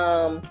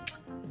 Let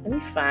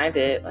me find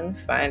it.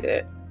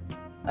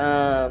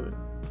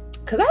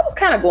 Because I was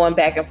kind of going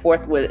back and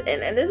forth with it.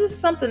 And this is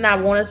something I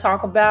want to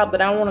talk about, but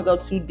I don't want to go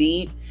too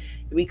deep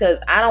because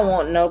I don't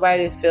want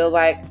nobody to feel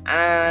like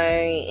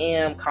I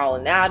am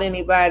calling out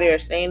anybody or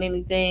saying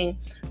anything.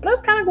 But I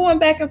was kind of going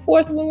back and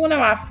forth with one of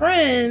my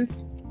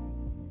friends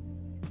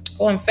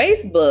on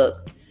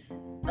Facebook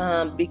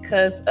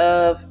because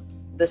of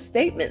the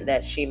statement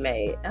that she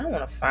made. I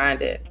want to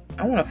find it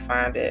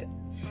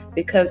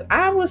because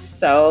I was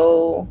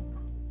so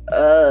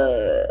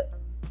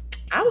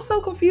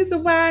confused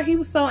of why he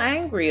was so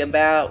angry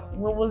about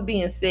what was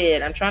being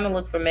said. I'm trying to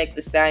look for Meg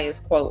Thee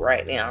Stallion's quote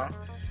right now.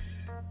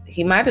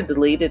 He might have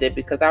deleted it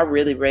because I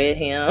really read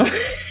him.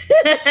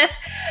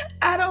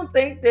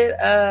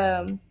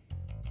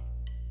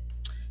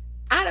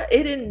 I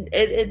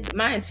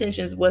My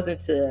intentions wasn't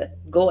to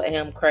go at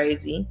him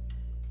crazy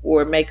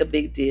or make a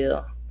big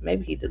deal.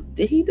 Maybe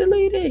did he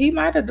delete it? He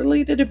might have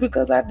deleted it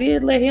because I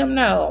did let him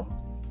know.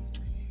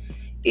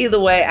 Either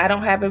way, I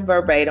don't have it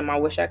verbatim. I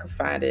wish I could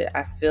find it.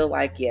 I feel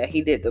like, yeah,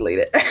 he did delete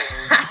it.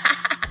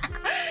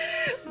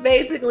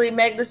 Basically,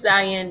 Meg Thee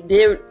Stallion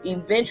did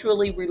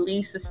eventually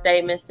release a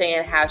statement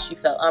saying how she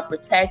felt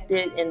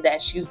unprotected and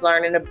that she's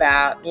learning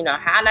about,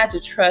 how not to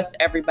trust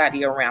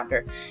everybody around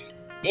her.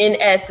 In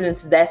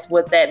essence, that's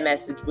what that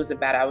message was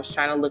about. I was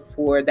trying to look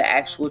for the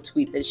actual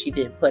tweet that she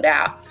did put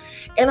out.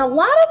 And a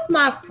lot of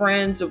my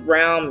friends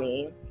around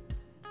me,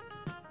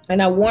 and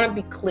I want to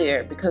be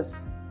clear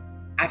because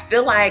I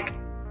feel like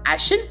I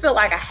shouldn't feel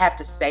like I have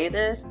to say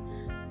this,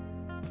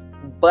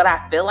 but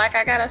I feel like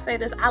I gotta say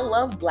this. I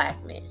love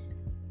black men.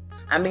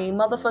 I mean,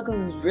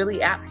 motherfuckers is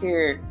really out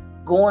here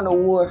going to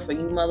war for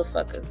you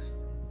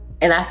motherfuckers.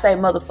 And I say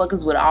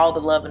motherfuckers with all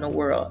the love in the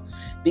world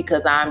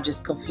because I'm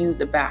just confused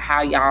about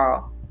how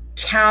y'all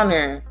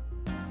counter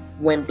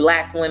when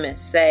black women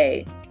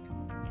say,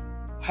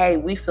 hey,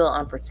 we feel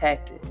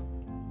unprotected.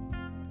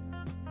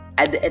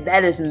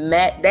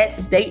 That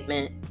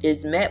statement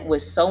is met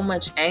with so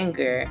much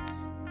anger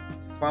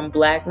from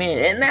black men.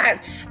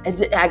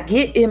 And I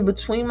get in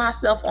between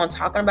myself on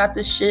talking about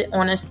this shit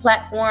on this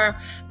platform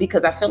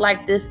because I feel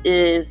like this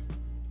is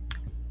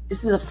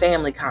a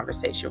family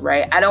conversation,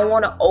 right? I don't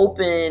want to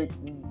open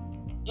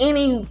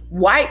any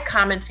white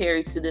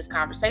commentary to this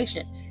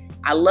conversation.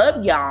 I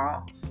love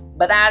y'all,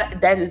 but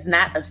that is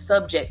not a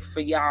subject for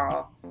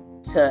y'all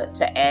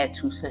to add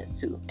 2 cents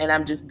to. And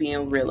I'm just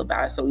being real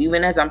about it. So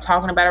even as I'm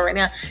talking about it right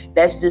now,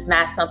 that's just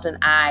not something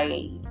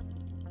I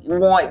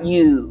want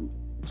you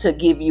to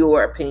give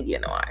your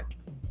opinion on.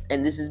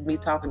 And this is me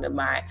talking to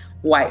my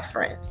white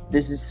friends.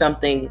 This is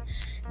something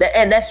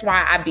and that's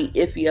why I be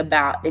iffy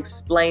about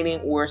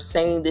explaining or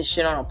saying this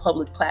shit on a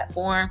public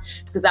platform,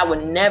 because I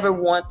would never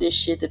want this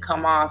shit to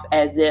come off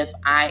as if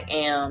I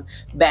am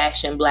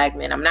bashing black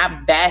men. I'm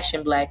not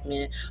bashing black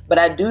men, but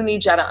I do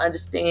need y'all to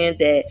understand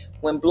that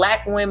when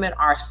black women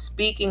are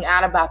speaking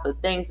out about the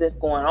things that's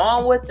going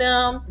on with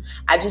them,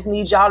 I just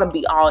need y'all to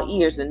be all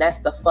ears, and that's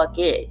the fuck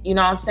it. You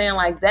know what I'm saying?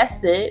 Like,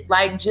 that's it.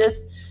 Like,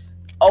 just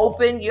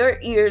open your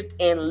ears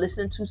and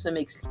listen to some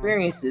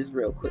experiences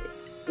real quick.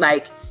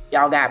 Like,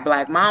 y'all got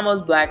black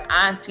mamas, black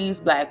aunties,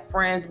 black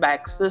friends,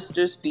 black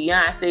sisters,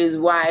 fiancés,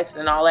 wives,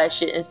 and all that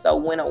shit. And so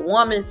when a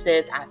woman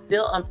says, I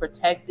feel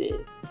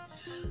unprotected,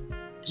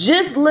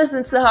 just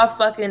listen to her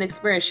fucking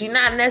experience. She's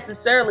not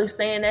necessarily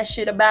saying that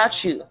shit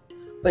about you,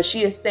 but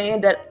she is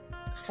saying that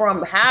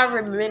from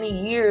however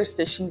many years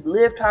that she's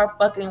lived her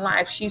fucking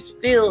life, she's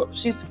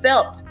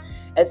felt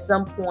at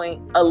some point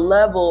a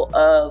level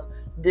of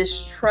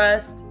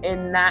distrust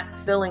and not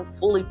feeling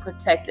fully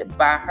protected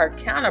by her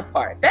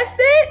counterpart. That's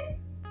it.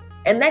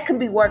 And that can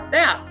be worked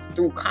out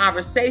through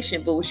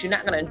conversation. But what you're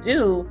not going to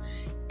do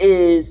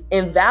is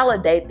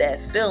invalidate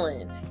that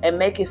feeling and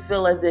make it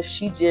feel as if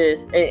she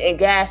just and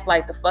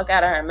gaslight the fuck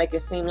out of her and make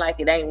it seem like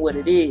it ain't what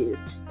it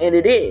is. And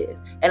it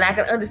is. And I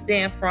can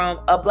understand from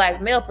a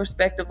black male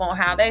perspective on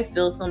how they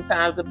feel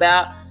sometimes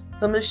about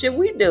some of the shit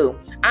we do.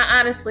 I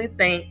honestly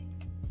think,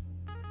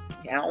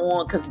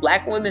 because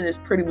black women is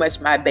pretty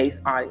much my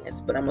base audience,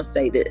 but I'm going to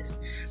say this.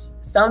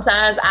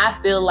 Sometimes I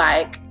feel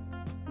like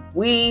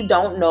we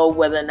don't know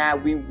whether or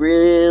not we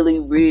really,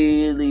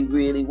 really,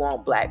 really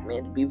want black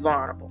men to be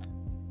vulnerable.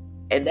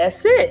 And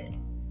that's it.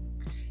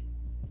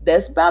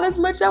 That's about as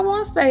much I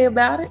want to say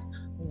about it.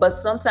 But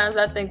sometimes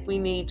I think we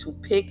need to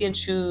pick and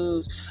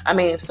choose. I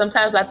mean,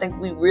 sometimes I think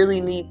we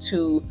really need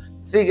to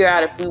figure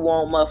out if we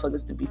want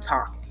motherfuckers to be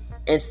talking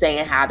and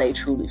saying how they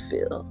truly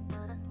feel.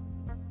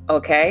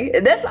 Okay?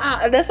 That's all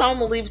I'm going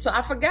to leave it to.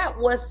 I forgot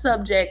what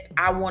subject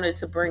I wanted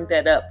to bring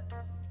that up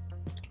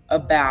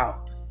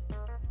about.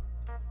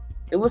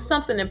 It was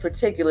something in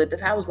particular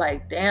that I was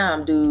like,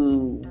 damn,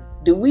 do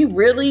we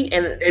really,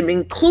 and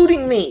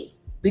including me,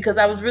 because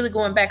I was really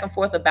going back and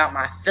forth about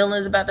my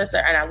feelings about this,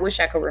 and I wish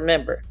I could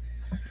remember.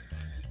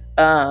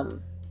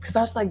 Because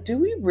I was like, do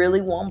we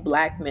really want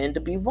black men to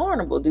be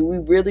vulnerable? Do we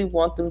really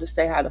want them to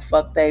say how the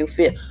fuck they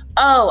feel?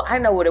 Oh, I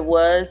know what it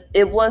was.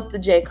 It was the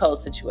J. Cole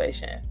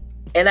situation.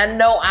 And I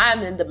know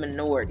I'm in the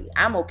minority.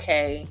 I'm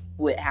okay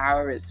with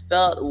however it's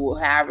felt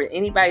or however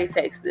anybody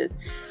takes this.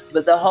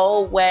 But the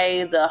whole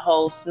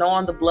Snow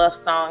on the Bluff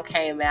song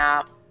came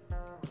out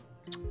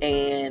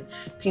and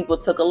people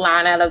took a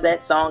line out of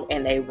that song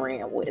and they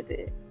ran with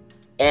it.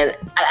 And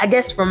I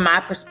guess from my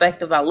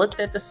perspective, I looked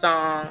at the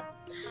song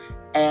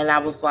and I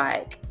was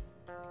like,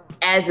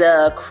 as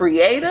a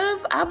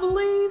creative, I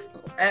believe,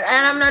 and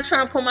I'm not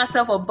trying to put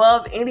myself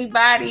above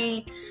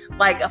anybody,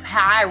 like of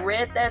how I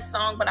read that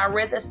song, but I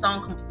read that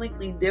song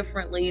completely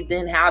differently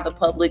than how the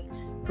public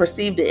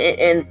perceived it,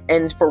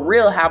 and for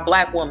real, how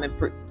black women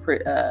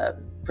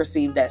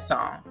perceived that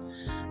song,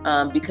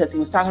 because he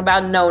was talking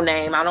about No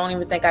Name. I don't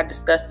even think I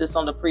discussed this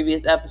on the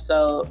previous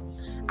episode.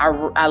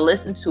 I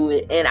listened to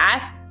it, and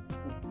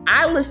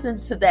I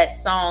listened to that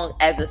song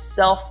as a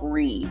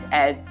self-read,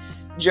 as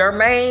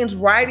Jermaine's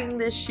writing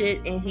this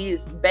shit and he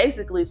is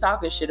basically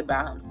talking shit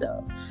about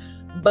himself.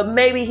 But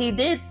maybe he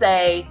did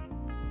say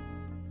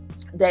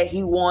that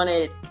he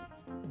wanted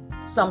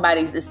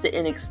somebody to sit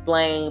and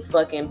explain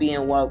fucking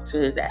being woke to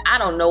his ass. I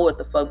don't know what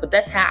the fuck, but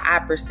that's how I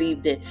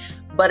perceived it.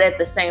 But at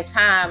the same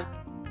time,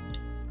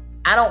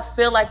 I don't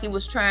feel like he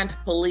was trying to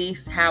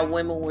police how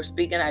women were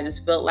speaking. I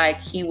just felt like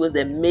he was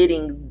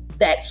admitting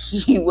that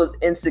he was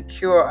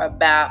insecure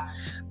about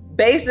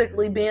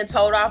basically being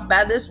told off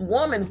by this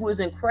woman who is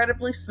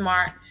incredibly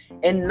smart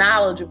and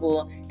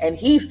knowledgeable, and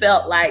he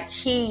felt like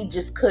he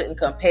just couldn't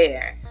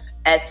compare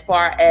as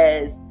far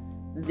as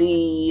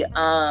the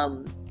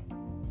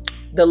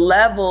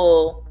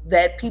level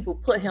that people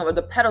put him, or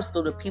the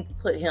pedestal that people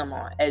put him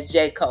on as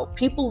J. Cole.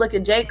 People look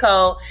at J.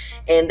 Cole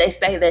and they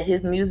say that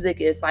his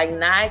music is like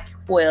NyQuil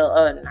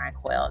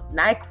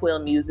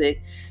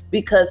music,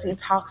 because he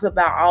talks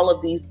about all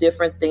of these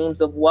different themes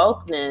of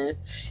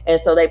wokeness. And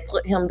so they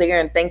put him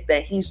there and think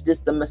that he's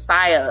just the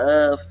messiah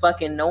of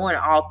fucking knowing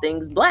all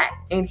things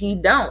black. And he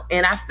don't.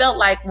 And I felt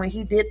like when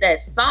he did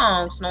that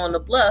song, Snow on the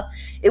Bluff,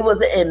 it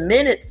was an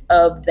admittance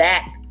of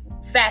that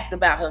fact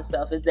about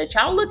himself, is that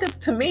y'all look up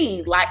to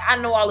me like I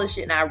know all this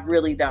shit and I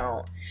really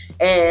don't.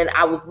 And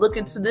I was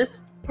looking to this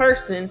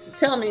person to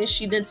tell me, and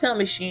she didn't tell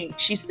me.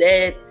 She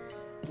said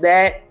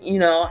that, you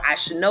know, I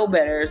should know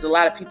better. There's a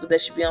lot of people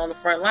that should be on the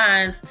front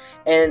lines,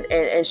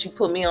 and she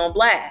put me on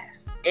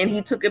blast, and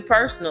he took it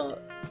personal.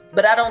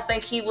 But I don't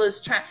think he was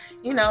trying,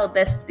 you know,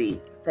 that's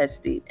deep.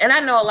 And I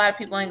know a lot of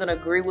people ain't gonna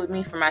agree with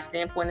me from my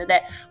standpoint of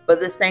that, but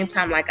at the same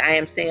time, like I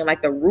am saying,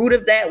 like the root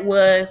of that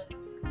was,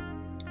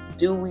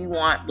 do we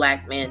want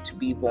black men to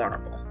be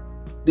vulnerable?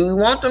 Do we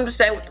want them to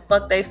say what the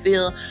fuck they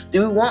feel?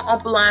 Do we want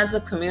open lines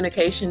of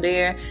communication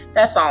there?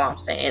 That's all I'm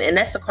saying. And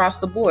that's across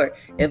the board.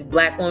 If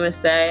black women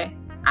say,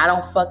 I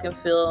don't fucking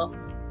feel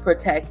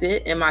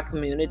protected in my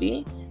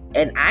community,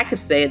 and I could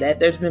say that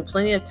there's been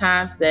plenty of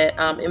times that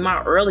in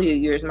my earlier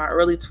years, my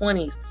early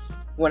 20s,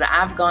 when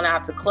I've gone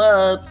out to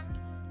clubs,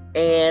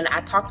 and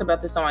I talked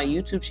about this on my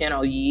YouTube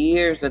channel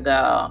years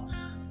ago,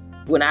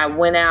 when I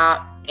went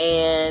out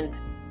and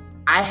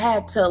I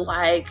had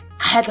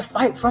to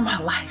fight for my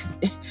life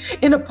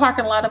in a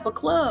parking lot of a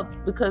club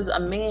because a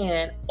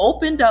man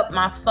opened up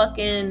my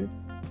fucking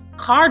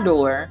car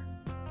door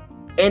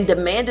and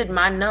demanded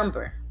my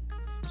number.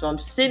 So I'm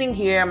sitting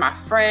here, my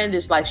friend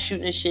is like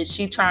shooting the shit.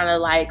 She trying to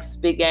like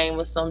spit game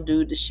with some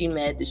dude that she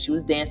met, that she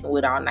was dancing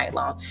with all night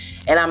long.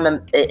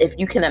 And if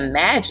you can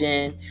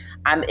imagine,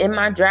 I'm in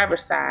my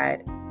driver's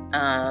side.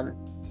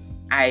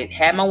 I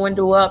had my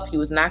window up. He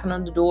was knocking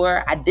on the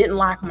door. I didn't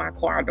lock my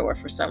car door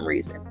for some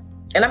reason.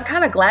 And I'm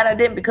kind of glad I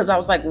didn't, because I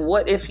was like,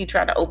 what if he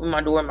tried to open my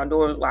door and my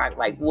door was locked?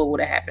 Like, what would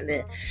have happened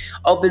then?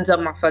 Opens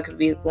up my fucking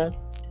vehicle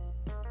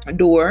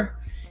door,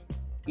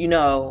 you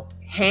know,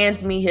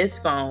 hands me his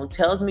phone,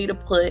 tells me to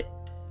put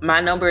my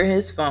number in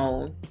his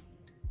phone,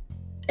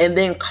 and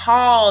then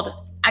called.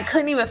 I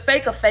couldn't even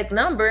fake a fake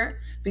number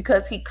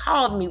because he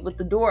called me with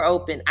the door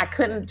open. I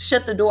couldn't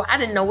shut the door. I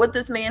didn't know what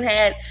this man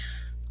had.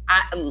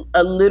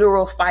 A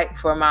literal fight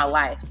for my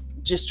life,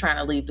 just trying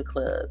to leave the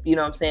club. You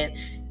know what I'm saying?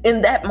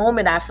 In that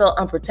moment, I felt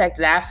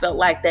unprotected. I felt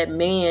like that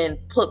man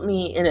put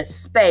me in a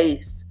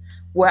space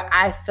where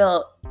I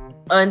felt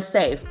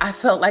unsafe. I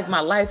felt like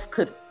my life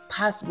could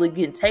possibly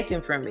get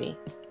taken from me.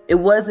 It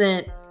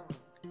wasn't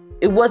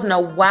a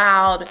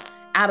wild,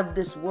 out of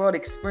this world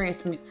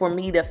experience for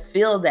me to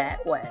feel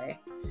that way.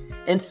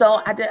 And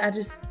so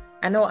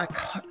I know I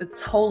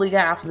totally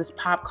got off of this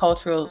pop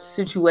cultural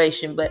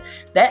situation, but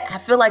that, I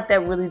feel like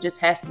that really just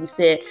has to be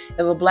said. If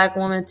a black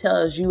woman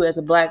tells you as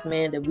a black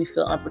man that we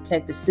feel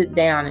unprotected, sit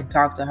down and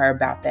talk to her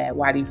about that.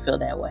 Why do you feel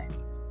that way?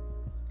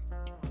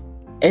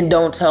 And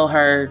don't tell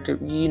her to,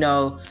 you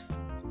know,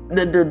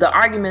 the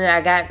argument that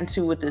I got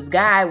into with this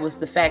guy was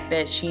the fact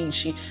that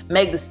she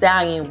Meg Thee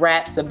Stallion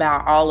raps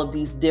about all of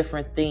these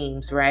different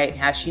themes, right?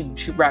 How she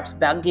raps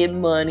about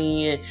getting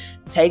money and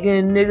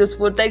taking niggas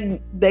for what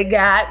they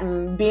got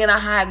and being a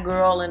hot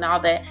girl and all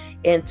that.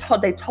 And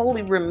they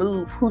totally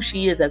remove who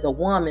she is as a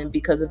woman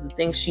because of the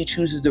things she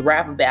chooses to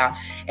rap about.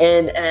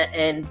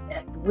 And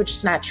we're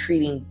just not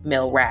treating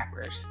male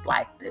rappers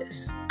like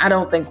this. I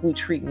don't think we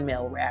treating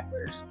male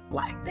rappers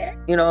like that.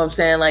 You know what I'm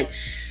saying? Like,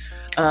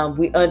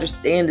 we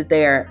understand that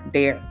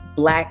they're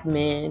black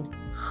men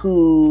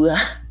who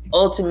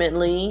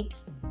ultimately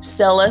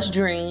sell us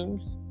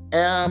dreams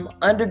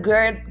under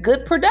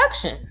good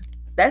production.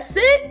 That's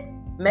it.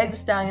 Meg Thee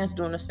Stallion's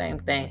doing the same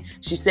thing.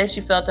 She said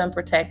she felt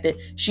unprotected.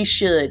 She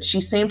should.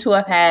 She seemed to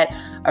have had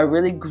a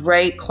really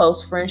great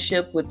close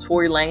friendship with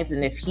Tory Lanez,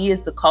 and if he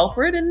is the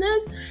culprit in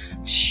this,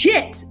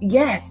 shit,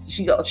 yes,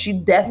 she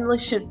definitely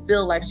should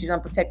feel like she's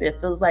unprotected.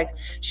 It feels like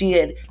she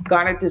had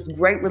garnered this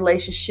great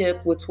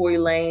relationship with Tory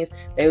Lanez.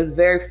 They was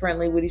very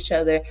friendly with each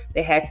other.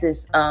 They had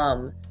this,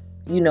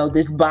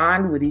 this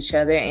bond with each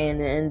other,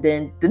 and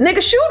then the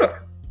nigga shoot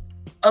her,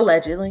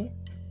 allegedly.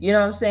 You know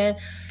what I'm saying?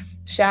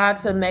 Shout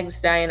out to Meg Thee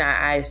Stallion.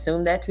 I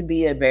assume that to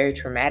be a very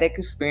traumatic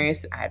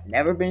experience. I've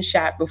never been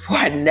shot before.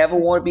 I never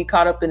want to be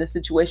caught up in a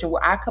situation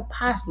where I could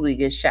possibly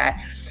get shot.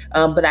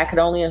 But I could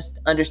only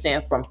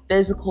understand from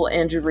physical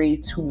injury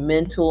to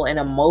mental and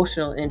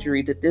emotional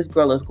injury that this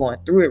girl is going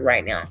through it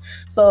right now.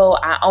 So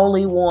I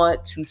only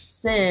want to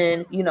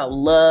send,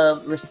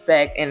 love,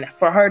 respect, and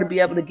for her to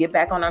be able to get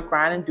back on her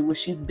grind and do what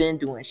she's been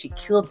doing. She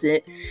killed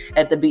it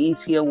at the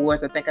BET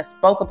Awards. I think I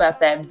spoke about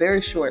that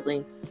very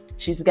shortly.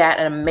 She's got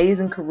an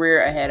amazing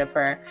career ahead of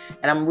her,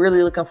 and I'm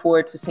really looking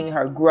forward to seeing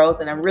her growth,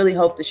 and I really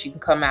hope that she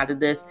can come out of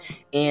this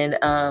and,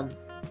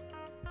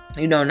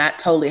 not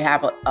totally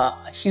have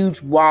a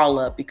huge wall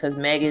up, because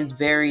Meg is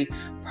very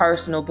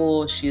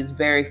personable. She is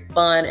very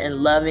fun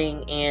and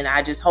loving, and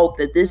I just hope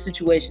that this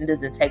situation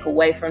doesn't take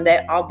away from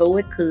that, although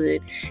it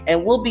could.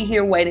 And we'll be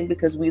here waiting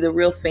because we the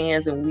real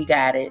fans and we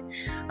got it.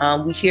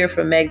 We hear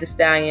from Meg Thee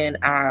Stallion.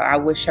 I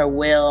wish her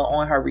well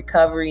on her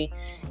recovery,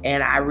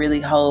 and I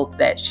really hope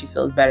that she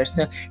feels better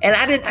soon. And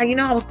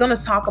I was going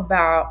to talk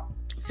about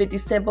 50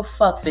 Cent, but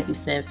fuck 50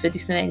 Cent. 50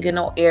 Cent ain't getting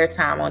no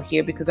airtime on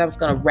here because I was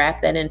going to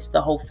wrap that into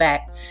the whole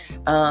fact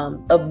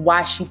of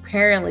why she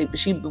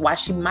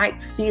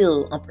might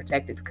feel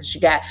unprotected, because she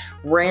got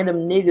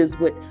random niggas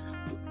with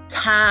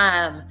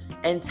time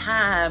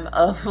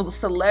of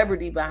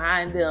celebrity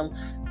behind them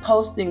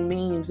posting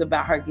memes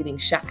about her getting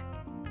shot.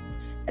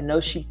 I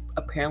know she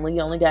apparently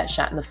only got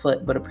shot in the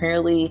foot, but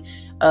apparently,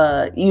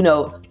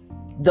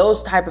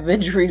 those type of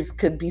injuries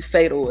could be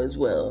fatal as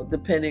well,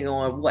 depending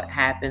on what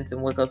happens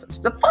and what goes.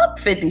 So fuck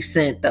 50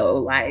 Cent though,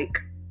 like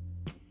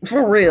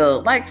for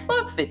real, like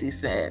fuck 50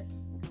 Cent.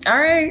 All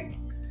right,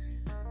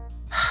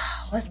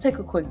 let's take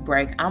a quick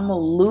break. I'm gonna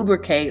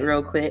lubricate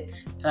real quick,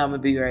 and I'm gonna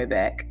be right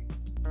back.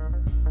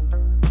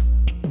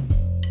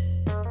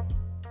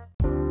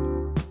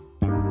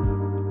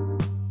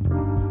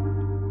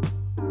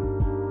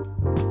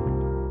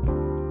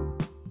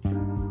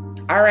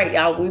 All right,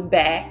 y'all, we're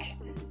back.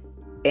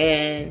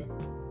 And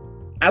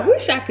I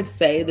wish I could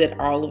say that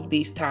all of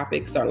these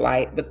topics are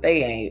light, but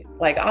they ain't.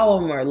 Like, all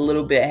of them are a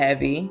little bit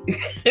heavy.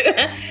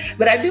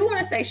 But I do want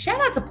to say shout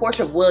out to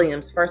Porsha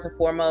Williams, first and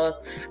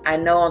foremost. I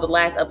know on the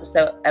last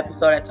episode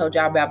I told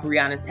y'all about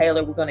Breonna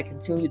Taylor. We're going to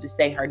continue to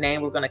say her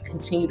name. We're going to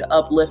continue to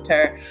uplift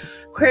her.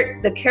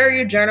 The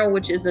Courier Journal,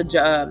 which is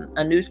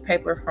a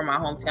newspaper from my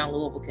hometown,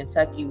 Louisville,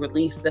 Kentucky,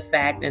 released the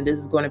fact, and this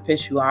is going to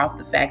piss you off,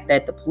 the fact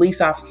that the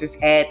police officers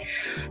had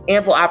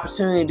ample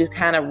opportunity to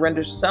kind of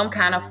render some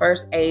kind of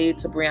first aid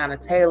to Breonna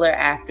Taylor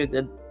after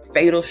the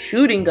fatal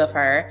shooting of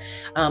her,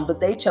 but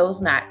they chose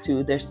not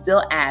to. They're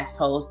still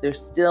assholes. They're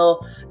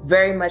still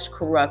very much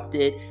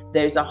corrupted.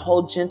 There's a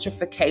whole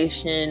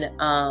gentrification,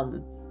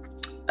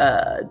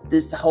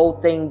 this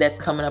whole thing that's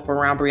coming up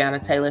around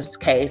Breonna Taylor's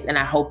case, and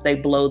I hope they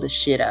blow the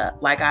shit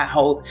up. Like, I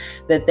hope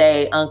that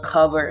they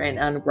uncover and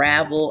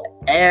unravel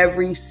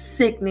every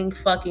sickening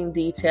fucking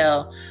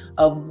detail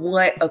of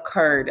what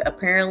occurred.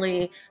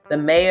 Apparently, the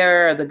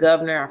mayor or the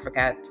governor,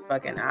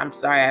 I'm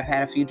sorry, I've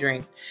had a few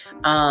drinks,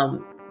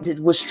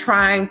 was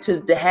trying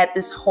to had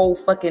this whole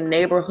fucking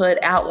neighborhood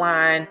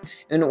outline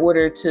in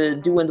order to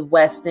do in the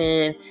West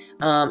End,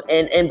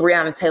 and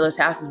Breonna Taylor's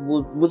house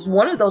was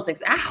one of those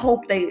things. I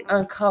hope they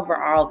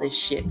uncover all this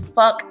shit.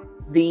 Fuck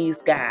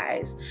these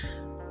guys.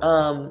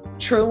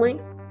 Truly,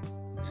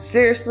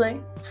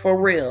 seriously, for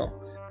real.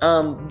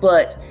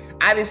 But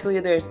obviously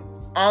there's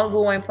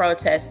ongoing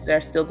protests that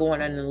are still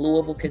going on in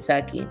Louisville,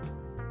 Kentucky.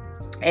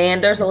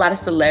 And there's a lot of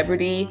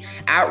celebrity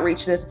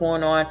outreach that's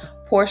going on.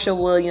 Porsha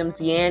Williams,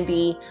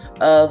 Yandy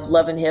of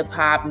Love and Hip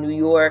Hop New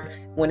York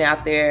went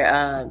out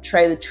there.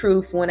 Trey the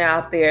Truth went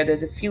out there.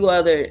 There's a few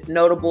other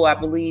notable, I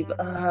believe,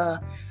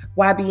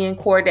 YBN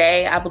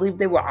Corday. I believe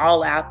they were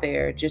all out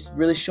there just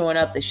really showing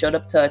up. They showed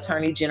up to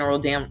Attorney General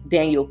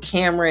Daniel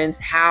Cameron's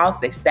house.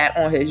 They sat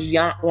on his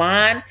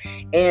lawn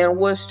and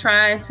was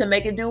trying to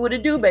make it do what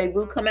it do, baby.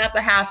 We'll come out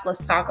the house.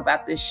 Let's talk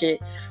about this shit.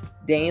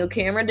 Daniel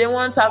Cameron didn't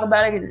want to talk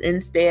about it.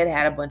 Instead,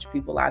 had a bunch of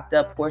people locked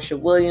up. Porsha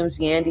Williams,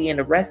 Yandy, and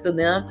the rest of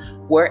them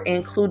were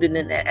included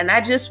in that. And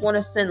I just want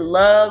to send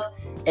love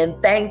and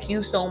thank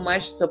you so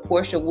much to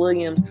Porsha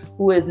Williams,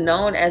 who is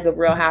known as a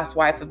Real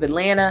Housewife of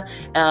Atlanta,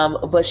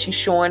 but she's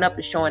showing up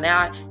and showing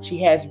out. She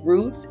has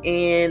roots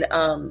in,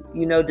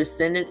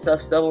 descendants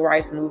of civil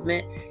rights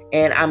movement.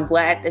 And I'm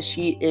glad that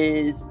she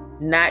is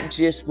not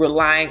just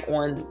relying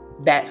on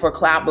that for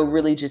clout, but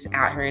really just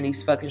out here in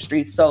these fucking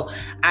streets. So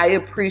I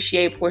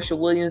appreciate Porsha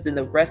Williams and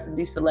the rest of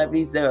these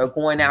celebrities that are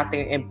going out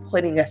there and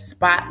putting a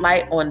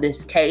spotlight on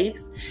this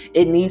case.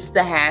 It needs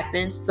to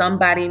happen.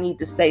 Somebody need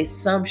to say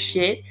some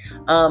shit.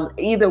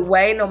 Either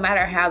way, no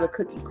matter how the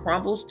cookie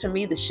crumbles, to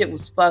me, the shit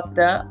was fucked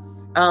up.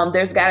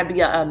 There's got to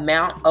be an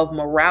amount of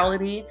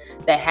morality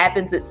that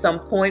happens at some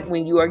point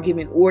when you are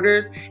giving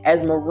orders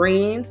as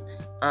Marines.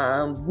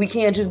 We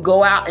can't just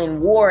go out in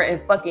war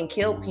and fucking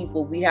kill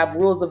people. We have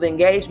rules of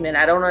engagement.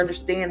 I don't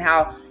understand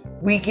how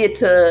we get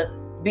to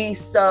be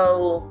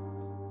so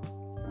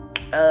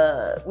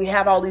we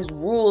have all these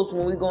rules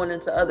when we're going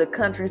into other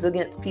countries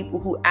against people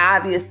who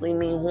obviously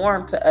mean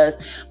harm to us.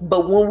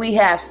 But when we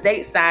have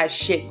stateside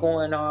shit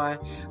going on,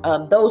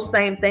 those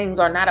same things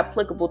are not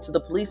applicable to the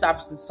police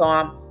officers. So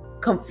I'm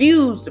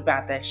confused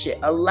about that shit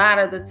a lot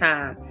of the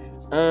time.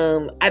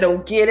 I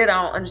don't get it.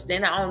 I don't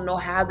understand it. I don't know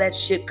how that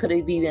shit could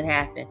have even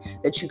happened.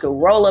 That you could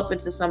roll up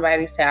into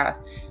somebody's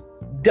house,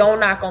 don't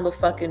knock on the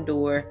fucking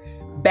door,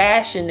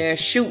 bash in there,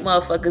 shoot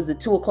motherfuckers at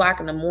 2:00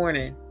 in the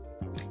morning,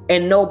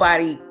 and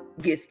nobody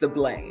gets to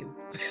blame.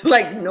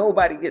 Like,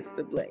 nobody gets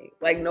to blame.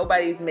 Like,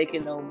 nobody's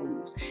making no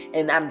moves.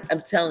 And I'm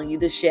telling you,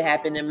 this shit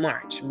happened in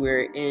March.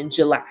 We're in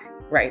July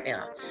right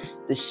now.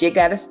 The shit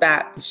gotta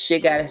stop. The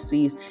shit gotta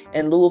cease.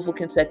 And Louisville,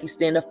 Kentucky,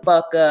 stand the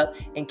fuck up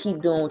and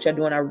keep doing what you're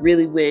doing. I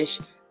really wish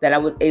that I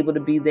was able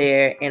to be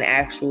there in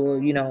actual,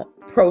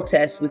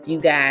 protest with you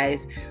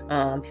guys,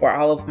 for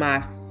all of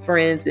my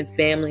friends and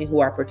family who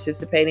are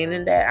participating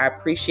in that. I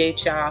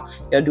appreciate y'all.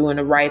 You're doing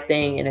the right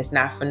thing, and it's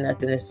not for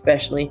nothing,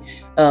 especially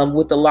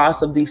with the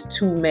loss of these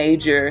two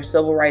major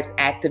civil rights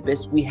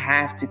activists. We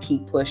have to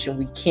keep pushing.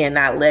 We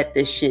cannot let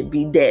this shit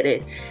be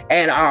deaded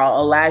at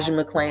all. Elijah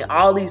McClain,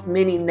 all these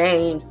many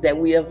names that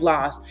we have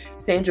lost.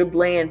 Sandra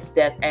Bland's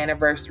death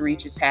anniversary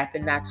just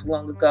happened not too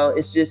long ago.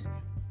 It's just,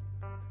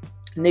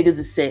 niggas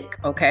is sick,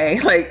 okay?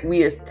 Like,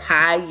 we is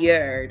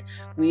tired.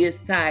 We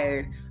is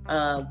tired.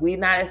 We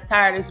not as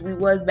tired as we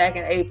was back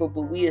in April,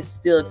 but we is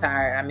still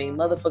tired. I mean,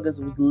 motherfuckers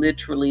was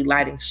literally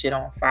lighting shit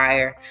on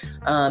fire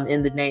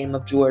in the name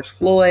of George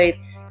Floyd.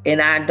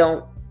 And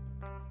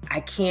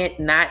I can't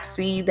not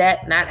see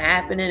that not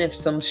happening if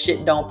some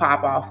shit don't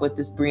pop off with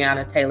this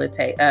Breonna Taylor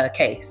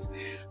case.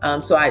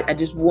 So I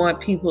just want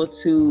people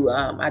to,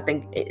 I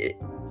think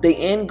the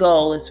end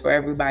goal is for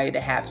everybody to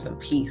have some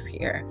peace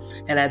here.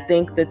 And I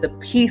think that the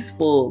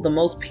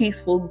most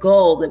peaceful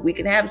goal that we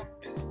can have is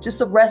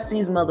just arrest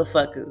these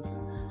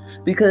motherfuckers.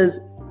 Because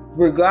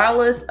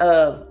regardless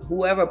of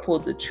whoever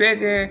pulled the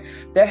trigger,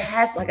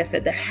 like I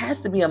said, there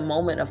has to be a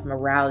moment of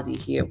morality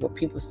here where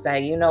people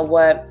say, you know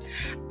what?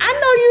 I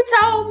know you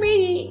told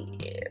me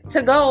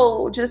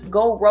to just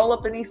go roll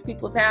up in these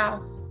people's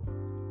house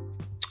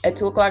at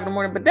 2:00 in the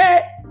morning, but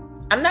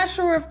I'm not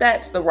sure if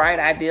that's the right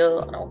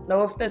ideal. I don't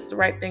know if that's the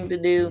right thing to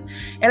do.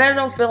 And I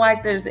don't feel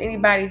like there's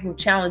anybody who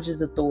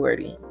challenges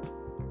authority.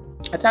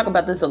 I talk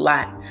about this a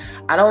lot.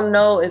 I don't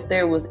know if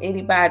there was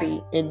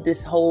anybody in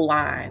this whole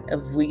line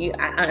of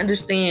I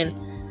understand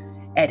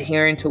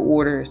adhering to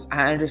orders.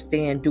 I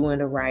understand doing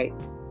the right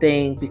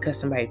thing because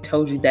somebody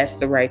told you that's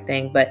the right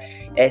thing. But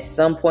at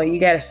some point,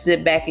 you got to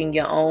sit back in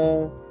your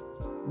own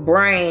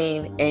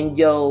brain and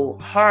your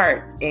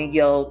heart and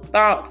your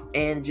thoughts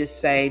and just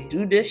say,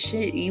 do this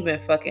shit even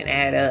fucking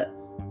add up?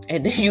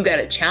 And then you got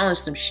to challenge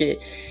some shit.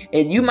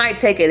 And you might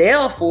take an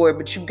L for it,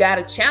 but you got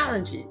to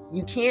challenge it.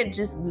 You can't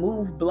just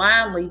move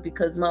blindly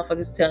because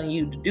motherfuckers telling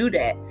you to do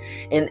that.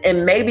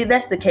 And maybe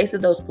that's the case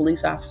of those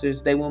police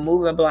officers. They were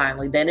moving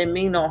blindly. They didn't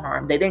mean no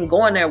harm. They didn't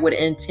go in there with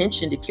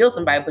intention to kill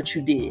somebody, but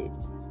you did.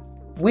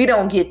 We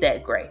don't get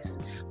that grace.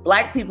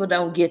 Black people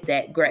don't get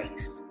that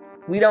grace.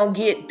 We don't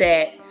get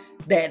that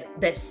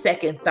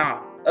second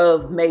thought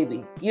of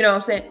maybe, you know what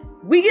I'm saying?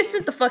 We get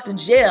sent the fuck to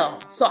jail.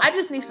 So I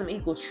just need some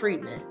equal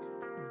treatment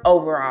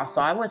overall.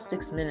 So I went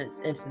 6 minutes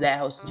into that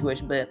whole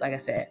situation, but like I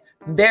said,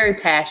 very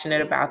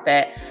passionate about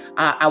that.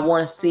 I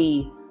want to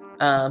see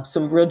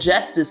some real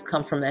justice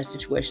come from that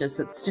situation.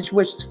 So the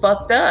situation's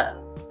fucked up.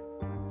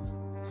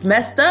 It's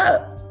messed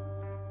up.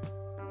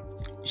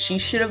 She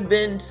should have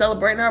been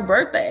celebrating her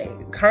birthday.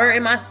 Her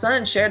and my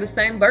son share the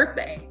same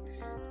birthday,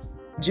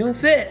 June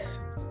 5th.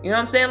 You know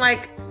what I'm saying?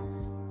 Like,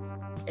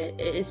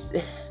 it's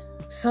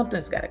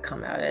something's got to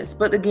come out of this.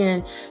 But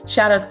again,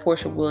 shout out to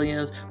Portia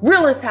Williams,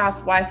 Realest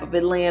Housewife of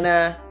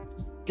Atlanta.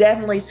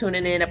 Definitely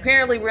tuning in.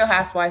 Apparently, Real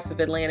Housewives of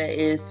Atlanta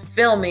is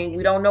filming.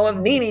 We don't know if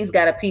NeNe's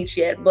got a peach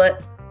yet,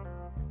 but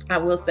I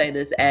will say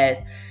this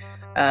as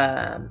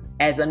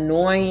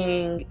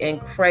annoying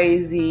and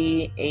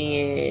crazy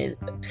and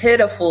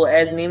pitiful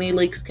as NeNe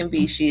Leakes can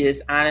be, she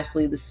is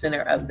honestly the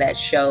center of that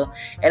show.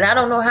 And I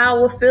don't know how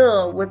it would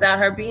feel without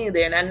her being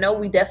there. And I know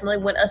we definitely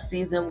went a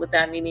season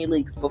without NeNe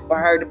Leakes, but for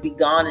her to be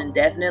gone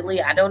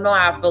indefinitely, I don't know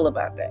how I feel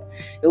about that.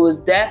 It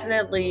was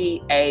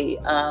definitely a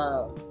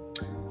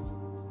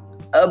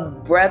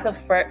breath of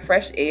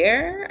fresh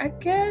air, I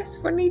guess,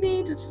 for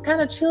NeNe to just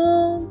kind of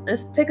chill,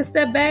 let's take a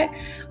step back.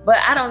 But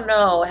I don't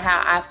know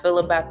how I feel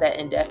about that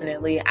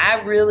indefinitely.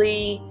 I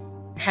really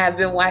have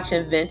been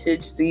watching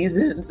vintage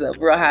seasons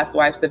of Real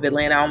Housewives of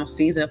Atlanta. I'm on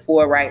season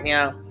 4 right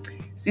now.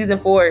 Season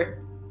 4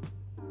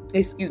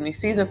 is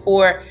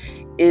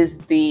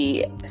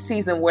the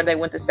season where they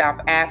went to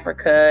South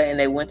Africa and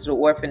they went to the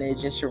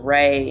orphanage, and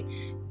Sheree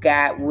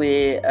got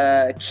with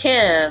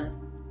Kim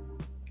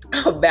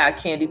about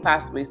Kandi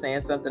possibly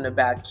saying something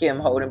about Kim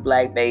holding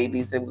black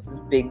babies. It was this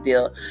big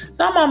deal.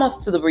 So I'm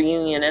almost to the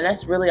reunion, and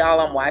that's really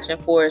all I'm watching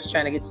for, is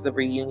trying to get to the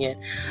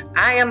reunion.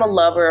 I am a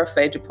lover of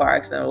Phaedra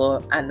Parks, and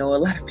I know a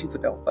lot of people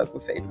don't fuck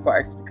with Phaedra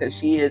Parks because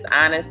she is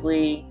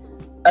honestly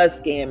a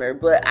scammer,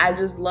 but I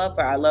just love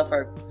her. I love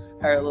her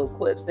her little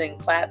quips and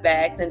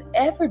clapbacks. And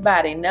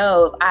everybody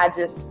knows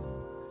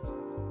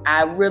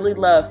I really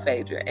love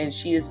Phaedra, and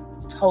she is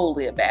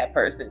totally a bad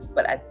person,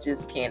 but I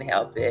just can't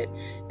help it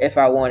if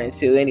I wanted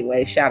to.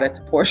 Anyway, shout out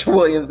to Portia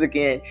Williams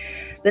again.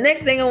 The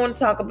next thing I want to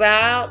talk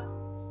about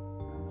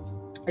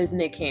is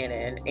Nick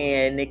Cannon.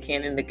 And Nick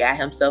Cannon got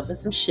himself in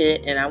some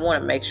shit, and I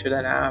want to make sure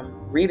that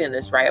I'm reading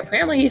this right.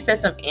 Apparently he said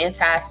some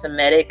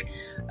anti-Semitic,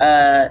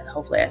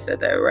 hopefully I said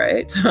that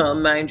right.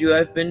 Mind you,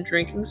 I've been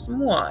drinking some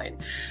wine.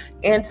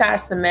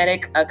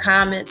 Anti-Semitic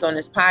comments on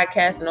this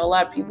podcast. I know a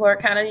lot of people are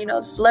kind of,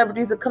 the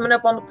celebrities are coming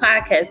up on the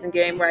podcasting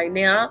game right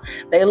now.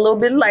 They a little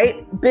bit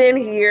late, been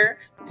here,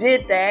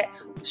 did that,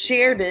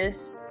 share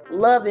this,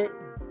 love it,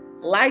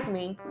 like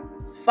me,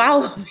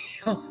 follow me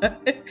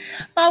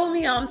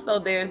on So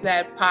There's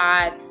That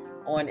Pod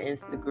on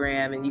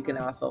Instagram, and you can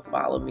also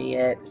follow me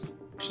at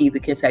Key the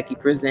Kentucky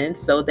Presents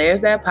So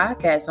There's That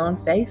Podcast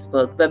on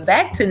Facebook. But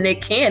back to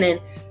Nick Cannon,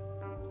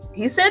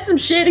 he said some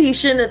shit he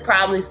shouldn't have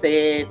probably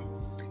said.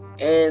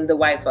 And the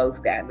white folks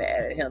got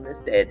mad at him and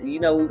said, we're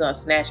going to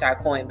snatch our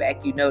coin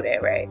back. You know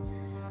that, right?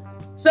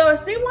 So it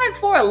seemed like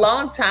for a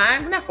long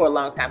time, not for a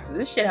long time, because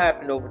this shit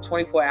happened over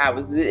 24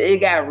 hours. It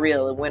got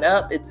real. It went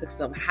up. It took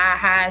some high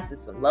highs and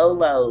some low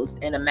lows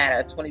in a matter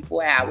of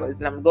 24 hours.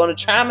 And I'm going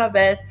to try my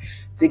best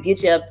to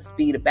get you up to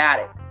speed about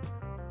it.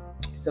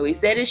 So he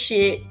said his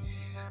shit.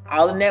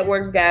 All the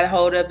networks got a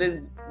hold of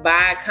it.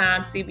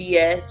 Viacom,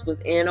 CBS was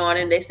in on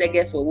it. They said,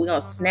 guess what? We're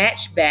going to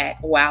snatch back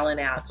Wild 'N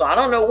Out. So I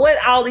don't know what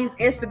all these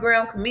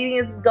Instagram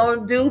comedians is going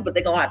to do, but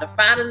they're going to have to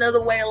find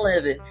another way of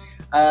living.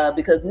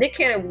 Because Nick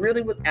Cannon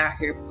really was out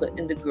here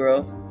putting the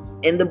girls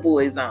in the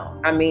boy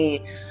zone. I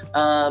mean,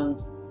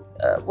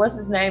 what's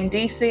his name?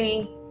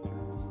 DC?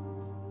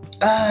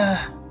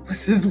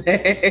 What's his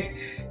name?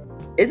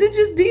 Is it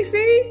just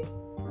DC?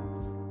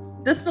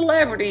 The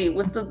celebrity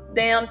with the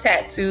damn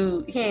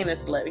tattoo. He ain't a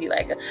celebrity.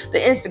 The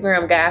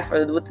Instagram guy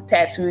with the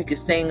tattoo. He could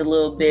sing a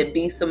little bit.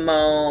 B.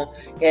 Simone.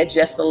 He had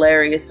Just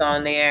Hilarious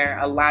on there.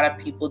 A lot of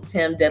people.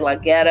 Tim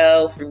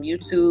DeLaGhetto from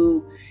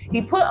YouTube.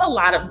 He put a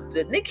lot of...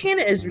 Nick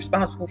Cannon is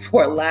responsible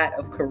for a lot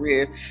of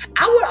careers.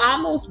 I would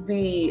almost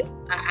be...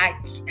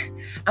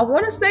 I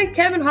want to say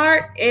Kevin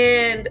Hart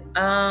and...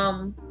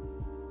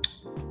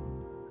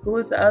 who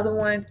is the other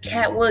one?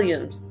 Cat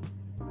Williams.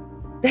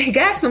 They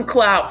got some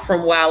clout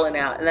from Wild 'N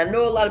Out. And I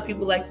know a lot of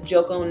people like to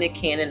joke on Nick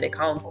Cannon. They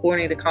call him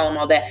corny. They call him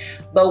all that.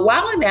 But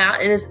Wild 'N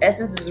Out, in its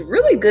essence, is a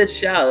really good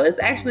show. It's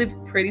actually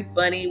pretty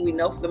funny. We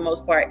know for the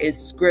most part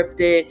it's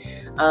scripted.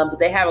 But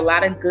they have a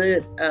lot of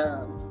good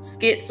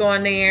skits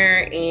on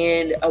there.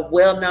 And a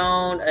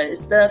well-known,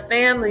 it's the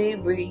family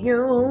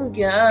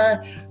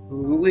reunion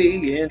who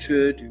we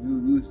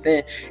introduce.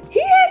 And he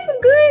has some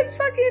good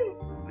fucking...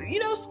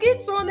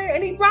 skits on there,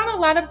 and he brought a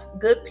lot of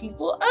good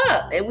people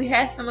up, and we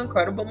had some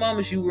incredible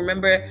moments. You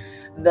remember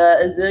the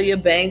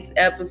Azealia Banks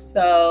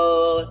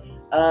episode.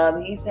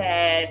 He's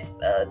had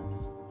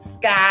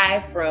Sky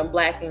from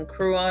Black and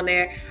Crew on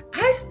there.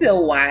 I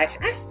still watch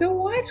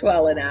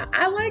Wild 'N Out.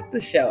 I like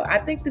the show. I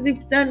think that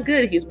he's done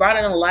good. He's brought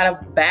in a lot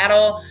of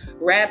battle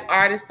rap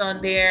artists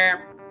on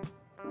there.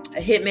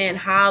 Hitman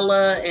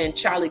Holla and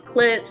Charlie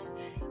Clips.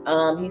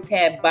 He's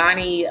had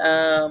Bonnie,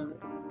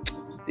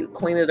 the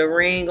Queen of the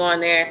Ring on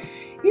there.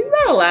 He's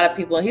brought a lot of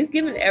people, and he's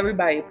given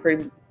everybody a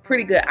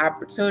pretty good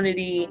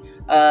opportunity.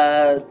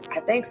 I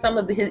think some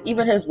of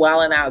even his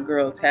Wild 'N Out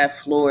girls have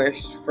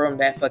flourished from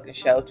that fucking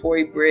show.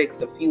 Tory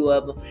Bricks, a few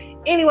of them.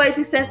 Anyways,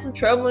 he said some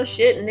trouble and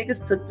shit, and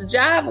niggas took the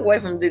job away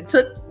from him. They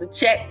took the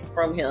check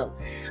from him.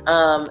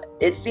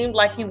 It seemed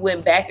like he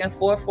went back and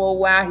forth for a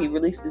while. He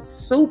released this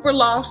super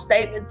long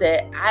statement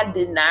that I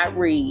did not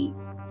read.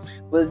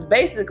 Was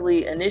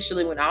basically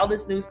initially when all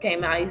this news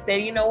came out, he said,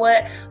 you know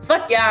what?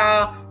 Fuck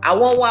y'all. I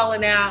want Wild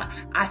 'N Out.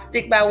 I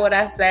stick by what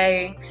I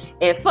say.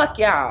 And fuck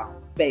y'all,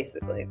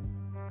 basically.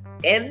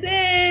 And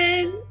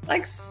then,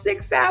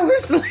 6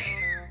 hours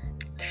later,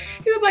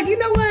 he was like, you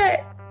know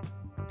what?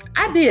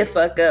 I did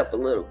fuck up a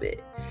little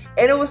bit.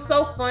 And it was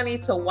so funny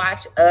to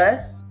watch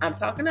us. I'm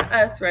talking to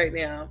us right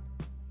now.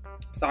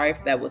 Sorry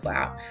if that was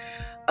loud.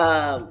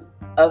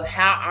 Of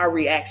how our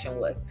reaction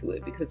was to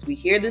it, because we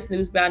hear this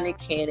news about Nick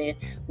Cannon.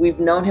 We've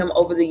known him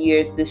over the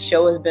years. This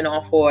show has been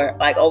on for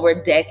over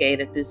a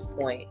decade at this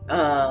point.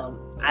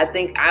 I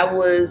think I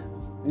was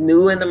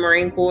new in the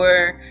Marine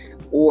Corps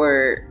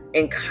or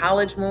in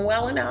college when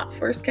Wild 'N Out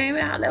first came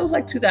out. That was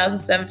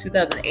 2007,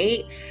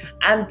 2008.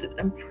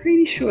 I'm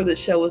pretty sure the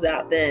show was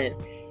out then.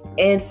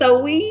 And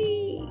so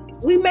we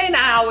may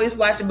not always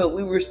watch it, but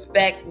we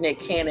respect Nick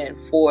Cannon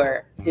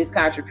for his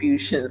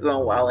contributions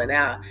on Wild 'N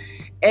Out.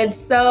 And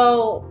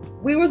so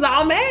we was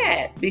all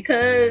mad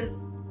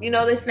because,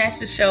 they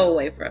snatched the show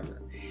away from him.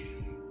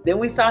 Then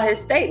we saw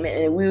his statement,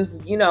 and we was,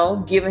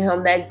 giving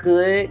him that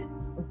good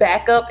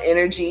backup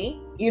energy.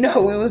 We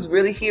was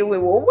really here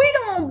with, well, we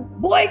gonna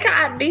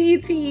boycott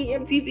BET,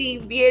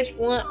 MTV,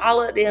 VH1,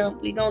 all of them.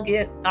 We gonna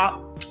get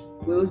up.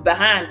 We was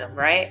behind them,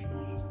 right?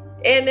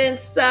 And then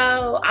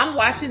so I'm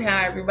watching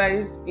how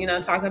everybody's,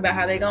 talking about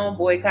how they gonna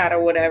boycott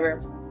or whatever.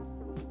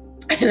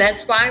 And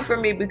that's fine for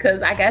me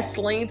because I got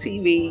Sling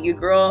TV. Your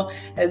girl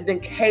has been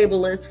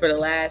cableless for the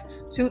last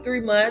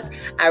 2-3 months.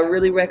 I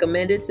really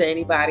recommend it to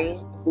anybody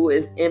who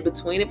is in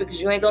between it because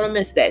you ain't gonna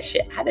miss that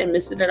shit. I didn't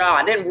miss it at all.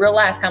 I didn't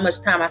realize how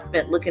much time I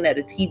spent looking at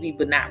the TV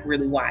but not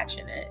really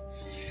watching it.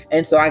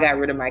 And so I got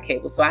rid of my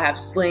cable. So I have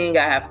Sling,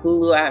 I have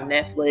Hulu, I have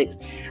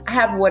Netflix, I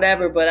have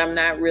whatever, but I'm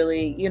not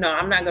really,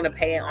 I'm not going to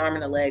pay an arm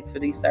and a leg for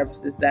these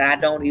services that I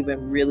don't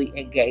even really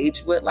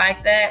engage with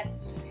like that.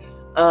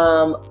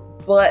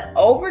 But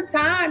over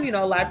time,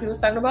 a lot of people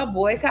talking about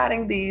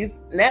boycotting these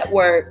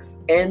networks.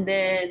 And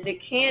then Nick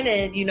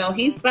Cannon,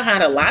 he's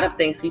behind a lot of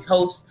things. He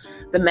hosts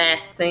The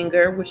Masked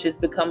Singer, which has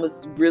become a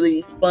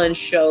really fun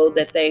show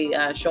that they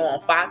show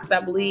on Fox, I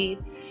believe.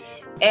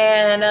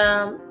 And,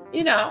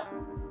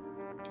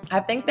 I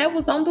think that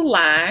was on the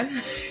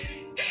line.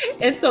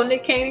 And so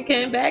Nick Cannon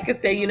came back and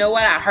said, you know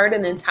what? I hurt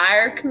an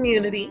entire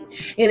community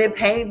and it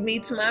pained me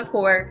to my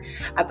core.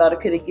 I thought it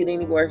couldn't get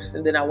any worse.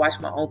 And then I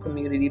watched my own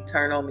community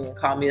turn on me and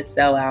call me a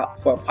sellout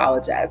for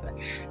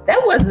apologizing.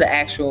 That wasn't the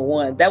actual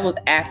one. That was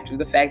after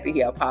the fact that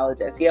he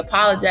apologized. He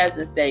apologized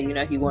and said,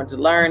 he wanted to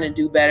learn and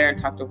do better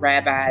and talk to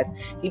rabbis.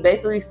 He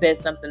basically said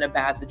something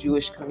about the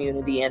Jewish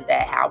community and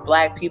that how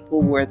Black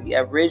people were the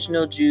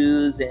original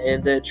Jews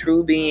and the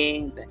true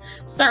beings, and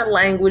certain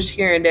language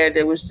here and there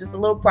that was just a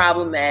little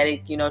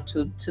problematic,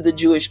 to the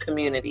Jewish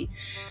community.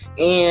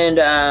 And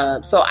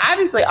so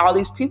obviously all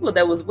these people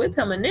that was with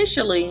him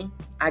initially,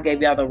 I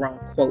gave y'all the wrong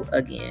quote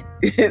again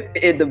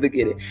in the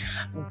beginning,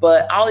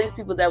 but all these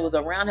people that was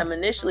around him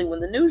initially when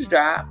the news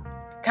dropped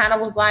kind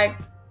of was like,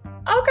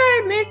 okay,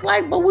 Nick,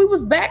 but we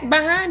was back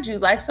behind you.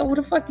 So what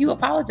the fuck you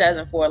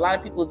apologizing for? A lot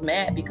of people was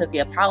mad because he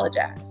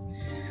apologized.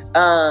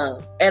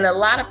 And a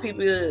lot of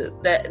people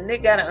that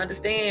Nick got to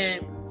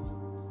understand,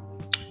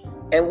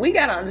 and we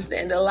got to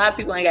understand that a lot of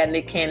people ain't got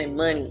Nick Cannon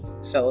money.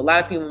 So a lot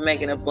of people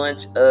making a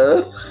bunch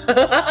of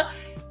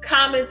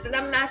comments that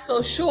I'm not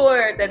so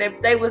sure that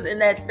if they was in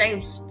that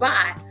same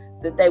spot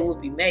that they would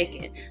be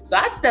making. So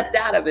I stepped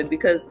out of it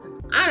because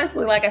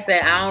honestly, like I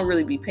said, I don't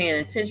really be paying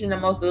attention to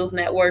most of those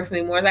networks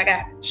anymore. I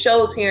got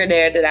shows here and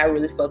there that I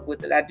really fuck with,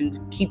 that I do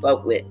keep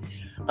up with.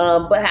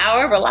 But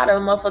however, a lot of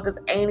them motherfuckers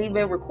ain't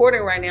even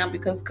recording right now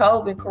because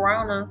COVID,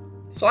 Corona.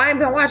 So I ain't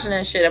been watching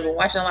that shit. I've been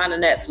watching a lot of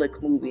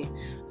Netflix movies,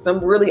 some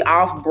really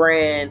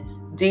off-brand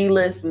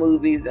D-list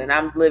movies, and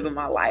I'm living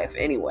my life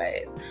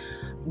anyways.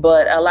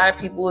 But a lot of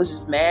people was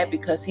just mad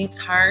because he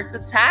turned the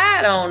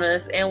tide on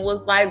us and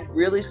was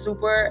really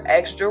super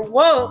extra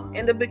woke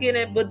in the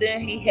beginning, but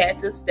then he had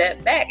to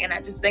step back. And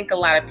I just think a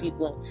lot of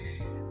people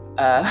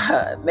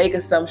make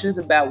assumptions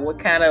about what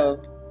kind of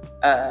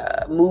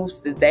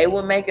moves that they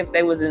would make if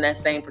they was in that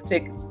same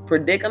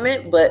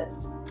predicament. But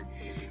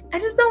I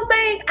just don't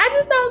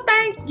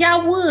think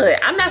y'all would.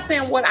 I'm not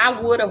saying what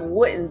I would or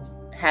wouldn't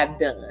have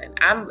done.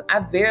 I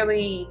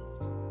barely.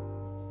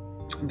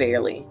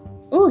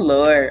 Oh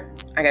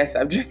Lord, I gotta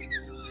stop drinking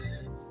this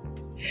wine.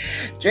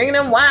 Drinking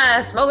them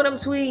wine, smoking them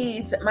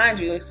tweeds.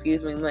 Mind you,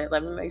 excuse me,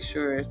 let me make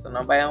sure so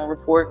nobody on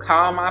report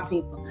call my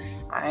people.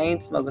 I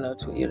ain't smoking no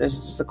tweed. That's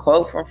just a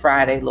quote from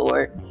Friday,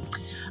 Lord.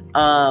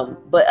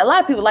 But a lot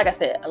of people, like I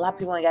said, a lot of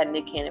people ain't got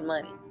Nick Cannon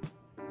money.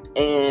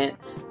 And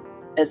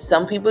as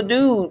some people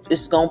do,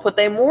 it's going to put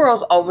their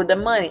morals over the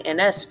money. And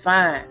that's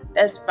fine.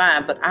 That's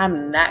fine. But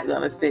I'm not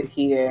going to sit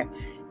here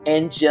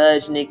and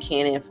judge Nick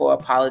Cannon for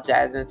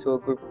apologizing to a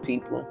group of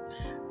people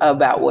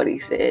about what he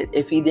said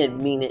if he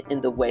didn't mean it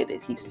in the way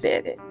that he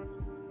said it.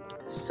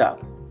 So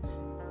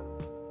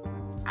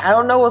I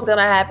don't know what's going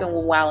to happen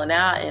with Wild 'N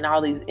Out and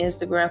all these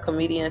Instagram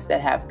comedians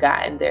that have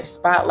gotten their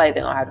spotlight.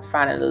 They're going to have to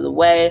find another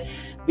way.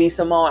 B.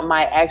 Simone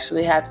might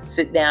actually have to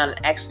sit down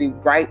and actually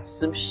write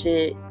some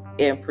shit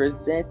and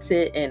present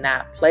it and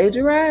not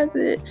plagiarize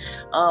it.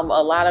 A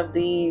lot of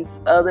these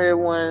other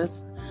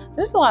ones,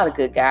 there's a lot of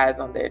good guys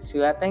on there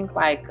too. I think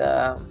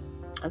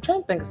I'm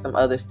trying to think of some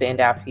other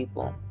standout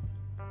people.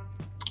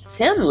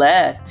 Tim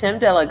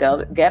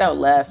Delgado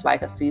left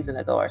a season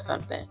ago or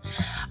something.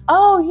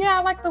 Oh yeah,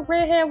 I like the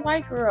redhead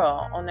white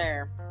girl on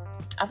there.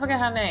 I forgot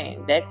her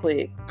name that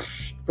quick,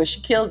 but she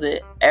kills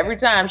it. Every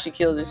time she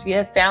kills it. She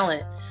has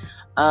talent.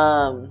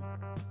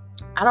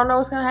 I don't know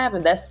what's going to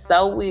happen. That's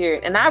so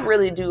weird. And I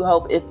really do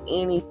hope, if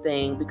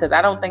anything, because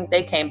I don't think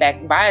they came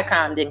back.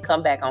 Viacom didn't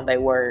come back on their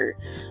word.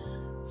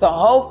 So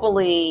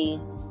hopefully,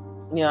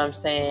 you know what I'm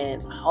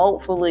saying?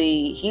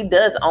 Hopefully he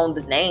does own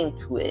the name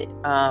to it.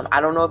 I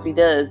don't know if he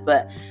does,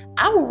 but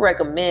I would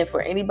recommend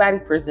for anybody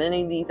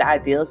presenting these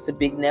ideas to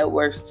big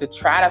networks to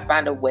try to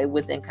find a way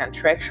within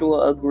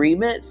contractual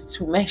agreements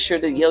to make sure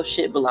that your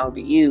shit belong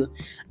to you.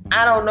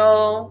 I don't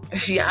know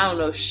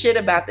shit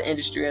about the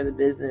industry or the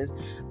business,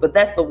 but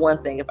that's the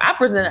one thing. If I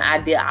present an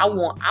idea, I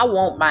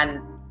want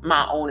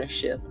my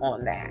ownership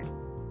on that.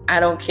 I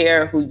don't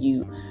care who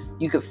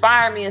you could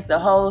fire me as the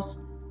host.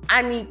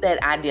 I need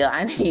that idea.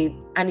 I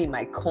need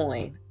my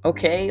coin.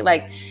 Okay.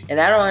 And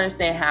I don't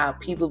understand how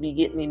people be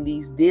getting in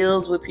these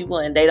deals with people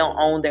and they don't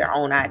own their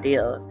own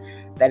ideas.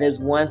 That is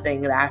one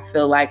thing that I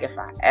feel like if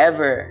I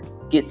ever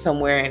get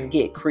somewhere and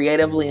get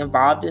creatively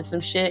involved in some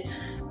shit,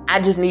 I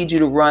just need you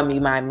to run me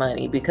my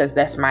money because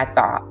that's my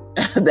thought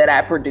that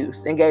I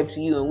produced and gave to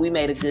you, and we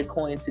made a good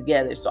coin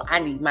together. So I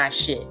need my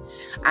shit.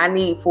 I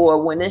need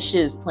for when this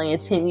shit is playing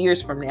 10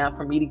 years from now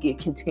for me to get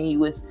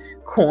continuous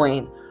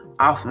coin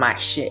off my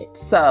shit.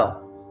 So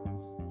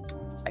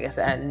like I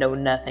said, I know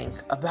nothing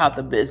about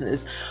the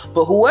business,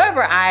 but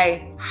whoever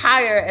I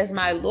hire as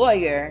my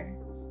lawyer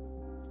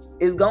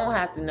is gonna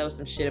have to know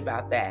some shit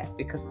about that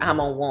because I'm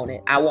gonna want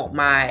it. I want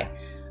my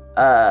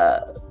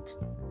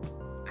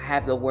I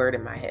have the word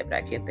in my head, but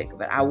I can't think of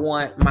it. I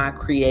want my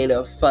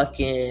creative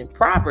fucking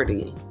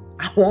property.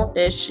 I want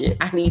that shit.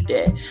 I need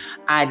that.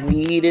 I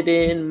need it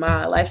in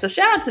my life. So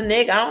shout out to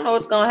Nick. I don't know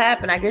what's going to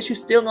happen. I guess you're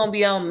still going to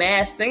be on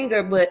Masked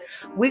Singer, but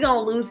we're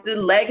going to lose the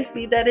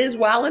legacy that is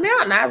Wildin'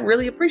 Out. And I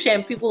really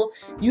appreciate it. People,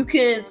 you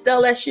can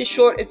sell that shit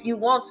short if you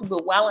want to,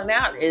 but Wildin'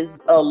 Out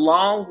is a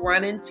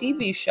long-running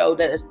TV show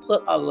that has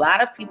put a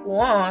lot of people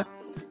on.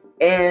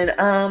 And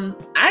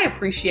I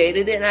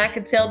appreciated it. And I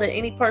can tell that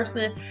any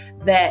person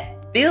that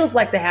feels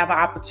like they have an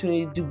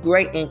opportunity to do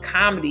great in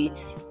comedy,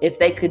 if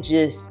they could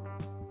just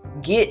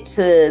get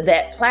to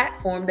that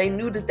platform, they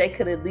knew that they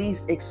could at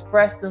least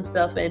express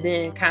themselves and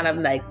then kind of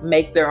like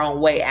make their own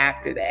way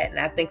after that. And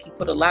I think he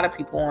put a lot of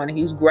people on, and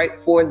he's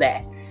great for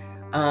that.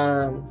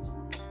 I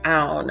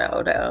don't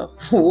know though.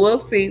 We'll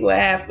see what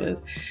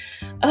happens.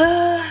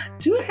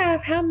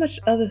 How much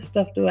other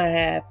stuff do I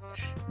have?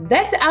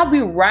 That's it. I'll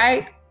be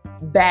right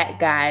back,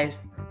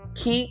 guys.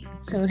 Keep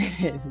tuning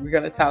in. We're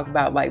going to talk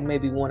about like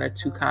maybe one or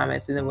two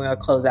comments, and then we're going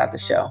to close out the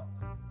show.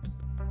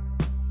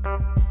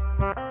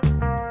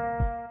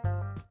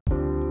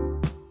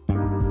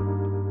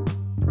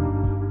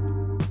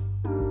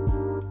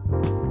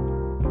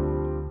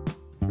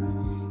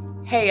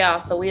 Hey y'all,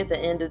 so we at the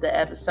end of the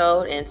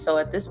episode, and so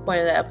at this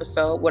point in the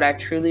episode, what I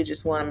truly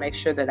just want to make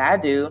sure that I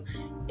do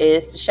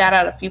is to shout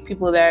out a few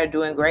people that are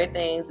doing great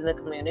things in the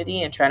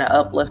community and trying to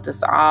uplift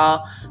us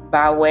all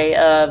by way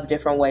of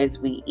different ways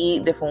we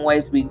eat, different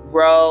ways we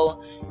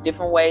grow,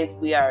 different ways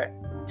we are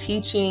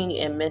teaching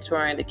and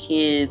mentoring the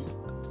kids,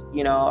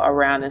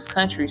 around this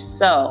country.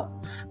 So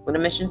I'm going to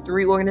mention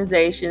 3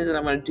 organizations, and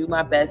I'm going to do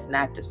my best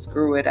not to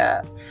screw it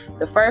up.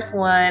 The first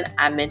one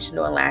I mentioned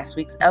on last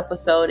week's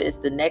episode is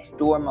the Next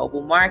Door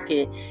Mobile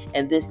Market,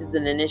 and this is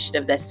an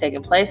initiative that's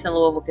taking place in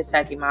Louisville,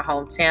 Kentucky, my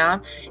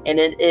hometown, and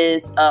it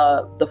is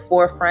the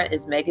forefront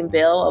is Megan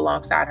Bell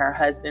alongside her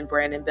husband,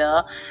 Brandon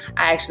Bell.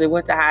 I actually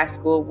went to high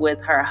school with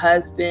her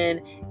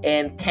husband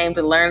and came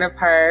to learn of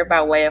her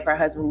by way of her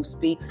husband, who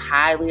speaks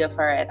highly of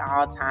her at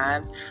all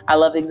times. I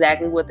love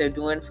exactly what they're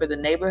doing for the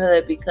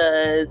neighborhood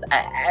because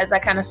as I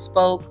kind of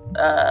spoke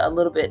a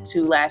little bit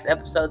to last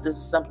episode, this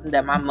is something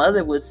that my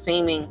mother was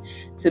seeming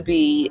to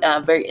be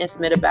very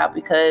intimate about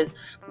because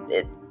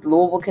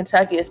Louisville,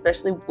 Kentucky,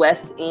 especially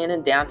West End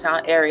and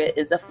downtown area,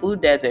 is a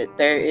food desert.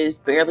 There is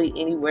barely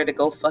anywhere to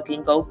go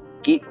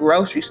get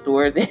grocery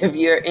stores if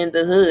you're in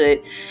the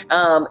hood.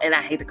 And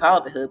I hate to call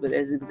it the hood, but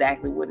that's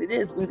exactly what it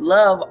is. We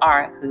love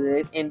our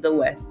hood in the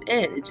West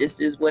End. It just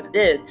is what it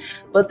is.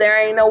 But there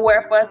ain't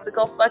nowhere for us to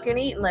go fucking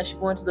eat unless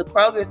you're going to the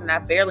Kroger's, and I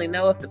barely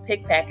know if the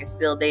pick pack is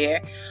still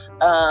there.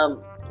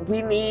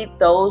 We need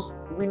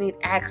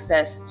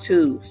access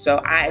to.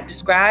 So I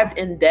described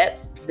in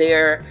depth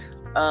their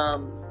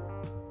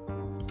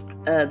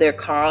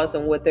cause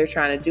and what they're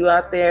trying to do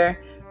out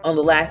there on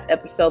the last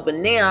episode, but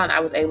now I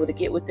was able to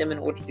get with them in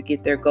order to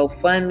get their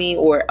GoFundMe,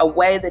 or a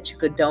way that you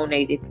could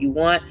donate if you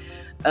want.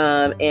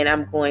 And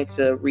I'm going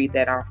to read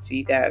that off to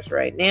you guys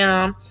right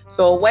now.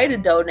 So a way to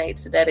donate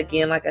to that,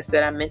 again, like I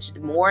said, I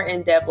mentioned more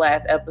in depth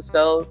last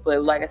episode,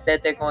 but like I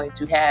said, they're going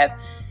to have,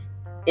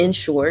 in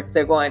short,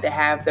 they're going to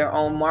have their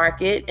own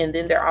market, and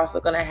then they're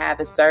also going to have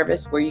a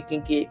service where you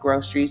can get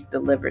groceries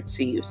delivered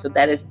to you. So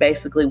that is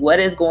basically what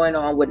is going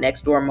on with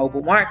Next Door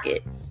Mobile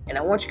Market. And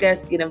I want you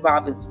guys to get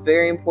involved. It's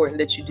very important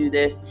that you do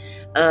this.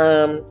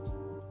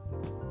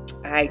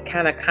 I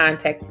kind of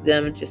contacted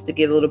them just to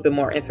get a little bit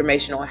more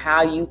information on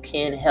how you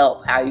can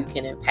help, how you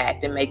can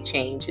impact and make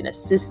change and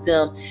assist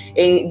them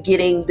in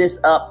getting this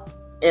up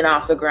and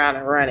off the ground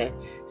and running.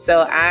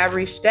 So I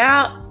reached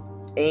out,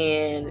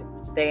 and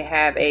they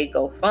have a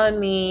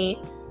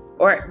GoFundMe,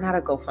 or not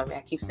a GoFundMe.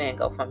 I keep saying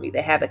GoFundMe.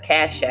 They have a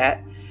Cash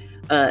App,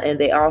 and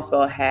they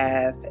also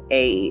have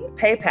a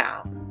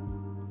PayPal.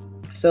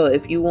 So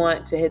if you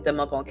want to hit them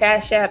up on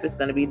Cash App, it's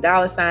going to be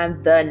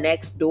 $, the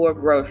Next Door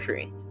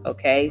Grocery.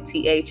 Okay,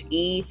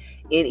 TheNextDoor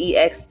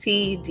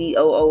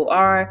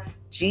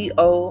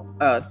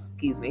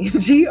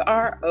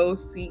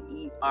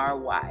GROCERY.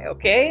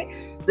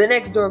 Okay, the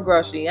Next Door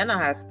Grocery. I know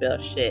how to spell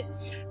shit.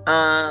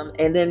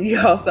 And then you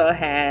also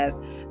have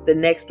the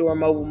Next Door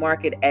Mobile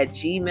Market at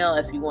Gmail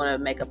if you want to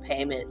make a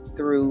payment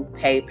through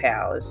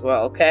PayPal as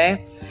well.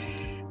 Okay.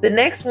 The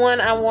next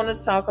one I want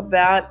to talk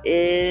about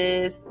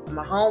is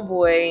my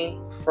homeboy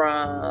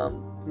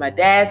from my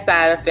dad's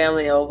side of the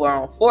family over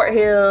on Fort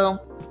Hill,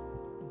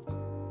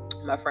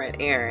 my friend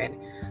Aaron,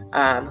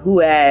 who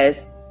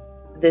has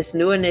this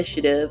new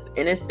initiative,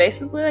 and it's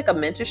basically like a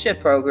mentorship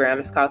program.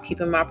 It's called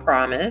Keeping My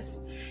Promise,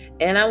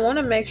 and I want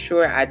to make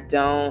sure I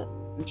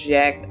don't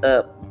jack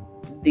up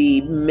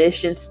the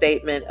mission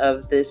statement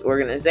of this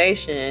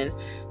organization.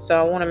 So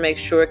I want to make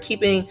sure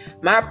Keeping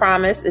My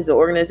Promise is an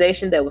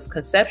organization that was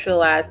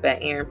conceptualized by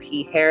Aaron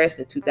P. Harris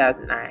in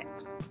 2009.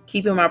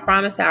 Keeping My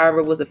Promise,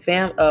 however,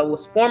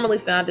 was formally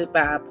founded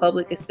by a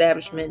public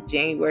establishment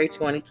January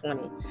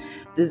 2020.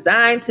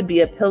 Designed to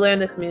be a pillar in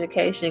the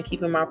communication,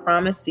 Keeping My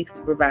Promise seeks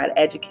to provide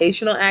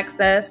educational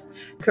access,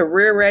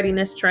 career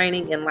readiness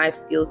training, and life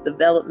skills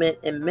development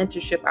and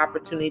mentorship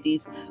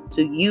opportunities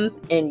to youth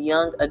and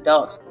young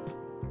adults.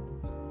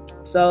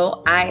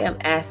 So I am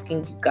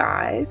asking you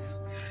guys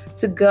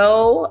to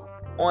go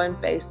on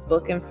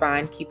Facebook and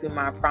find Keeping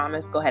My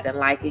Promise. Go ahead and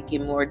like it.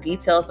 Get more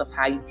details of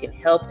how you can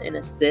help and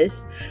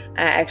assist.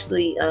 I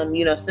actually,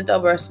 sent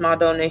over a small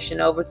donation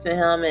over to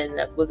him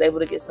and was able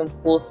to get some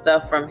cool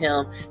stuff from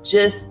him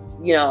just,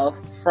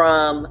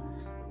 from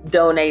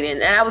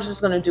donating. And I was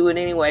just going to do it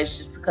anyways,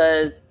 just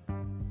because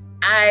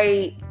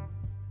I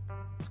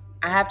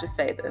have to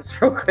say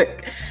this real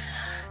quick.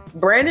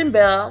 Brandon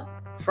Bell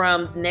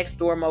from Next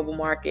Door Mobile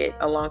Market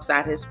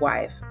alongside his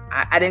wife.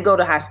 I didn't go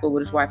to high school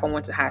with his wife. I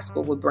went to high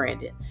school with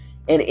Brandon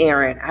and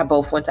Aaron. I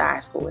both went to high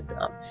school with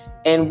them.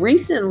 And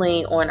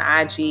recently on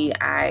IG,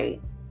 I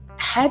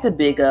had to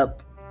big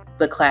up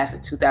the class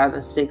of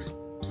 2006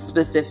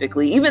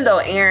 specifically, even though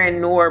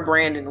Aaron nor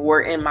Brandon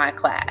were in my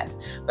class.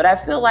 But I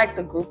feel like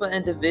the group of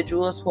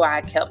individuals who I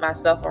kept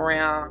myself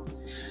around,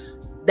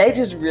 they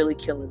just really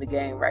killing the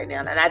game right now.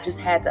 And I just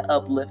had to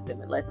uplift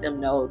them and let them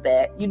know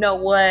that, you know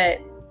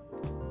what?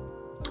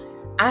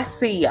 I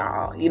see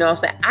y'all, you know what I'm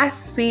saying? I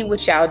see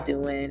what y'all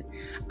doing.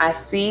 I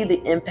see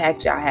the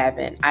impact y'all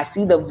having. I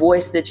see the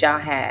voice that y'all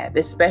have,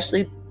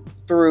 especially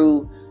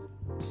through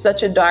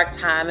such a dark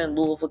time in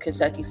Louisville,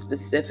 Kentucky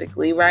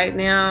specifically right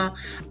now.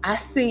 I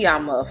see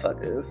y'all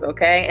motherfuckers,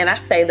 okay? And I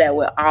say that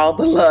with all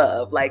the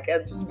love. Like,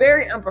 it's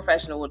very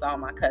unprofessional with all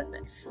my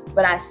cussing.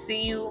 But I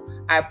see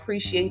you. I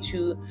appreciate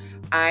you.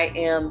 I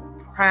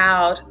am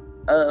proud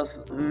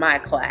of my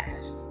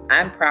class.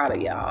 I'm proud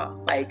of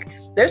y'all. Like,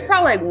 there's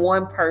probably like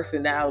one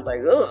person that I was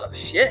like, oh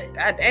shit,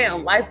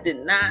 goddamn, life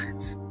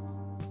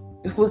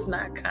was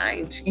not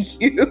kind to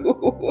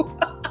you.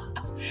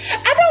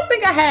 I don't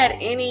think I had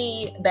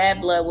any bad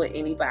blood with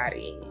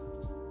anybody.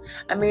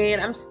 I mean,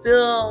 I'm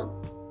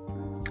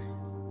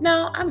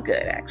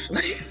good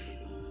actually.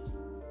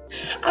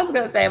 I was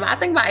gonna say, I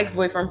think my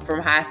ex-boyfriend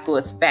from high school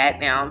is fat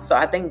now, so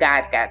I think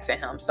God got to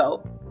him.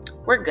 So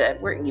we're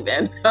good. We're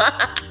even.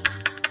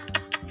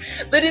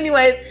 But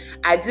anyways,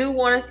 I do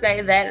want to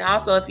say that. And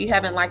also, if you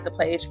haven't liked the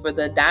page for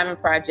the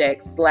Diamond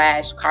Project /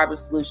 Carbon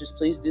Solutions,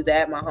 please do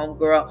that. My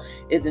homegirl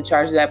is in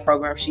charge of that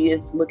program. She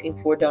is looking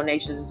for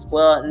donations as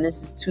well. And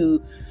this is to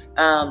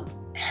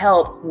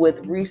help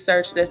with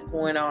research that's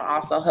going on,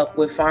 also help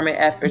with farming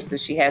efforts that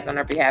she has on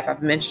her behalf.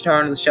 I've mentioned her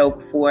on the show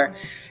before.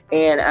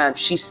 And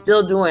she's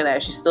still doing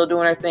that. She's still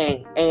doing her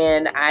thing.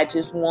 And I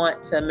just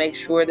want to make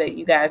sure that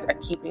you guys are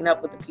keeping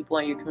up with the people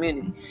in your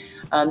community.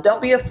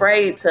 Don't be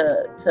afraid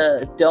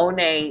to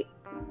donate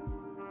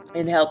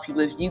and help people.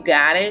 If you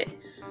got it,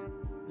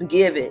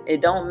 give it.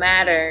 It don't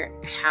matter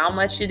how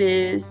much it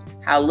is,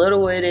 how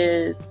little it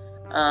is.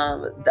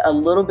 A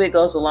little bit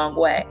goes a long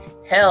way.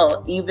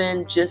 Hell,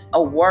 even just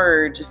a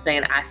word, just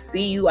saying, I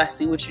see you, I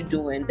see what you're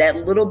doing.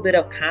 That little bit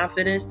of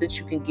confidence that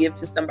you can give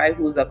to somebody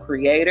who is a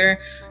creator,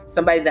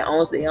 somebody that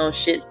owns their own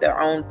shit,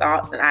 their own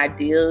thoughts and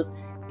ideas,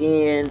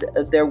 and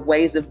their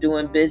ways of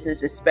doing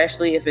business,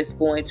 especially if it's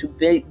going to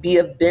be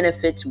of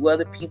benefit to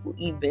other people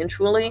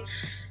eventually.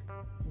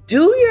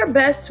 Do your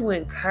best to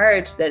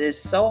encourage that. It's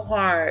so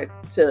hard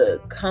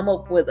to come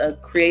up with a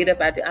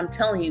creative idea. I'm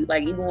telling you,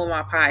 like, even with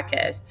my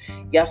podcast,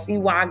 y'all see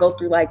why I go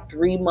through like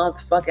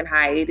 3-month fucking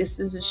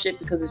hiatuses and shit,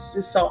 because it's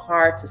just so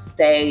hard to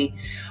stay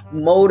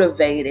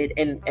motivated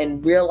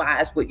and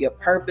realize what your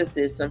purpose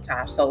is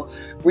sometimes. So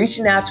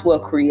reaching out to a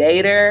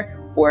creator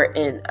or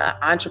an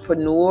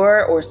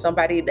entrepreneur or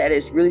somebody that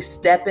is really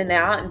stepping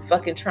out and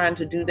fucking trying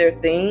to do their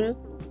thing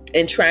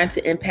and trying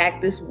to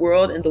impact this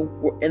world in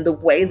the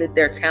way that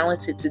they're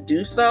talented to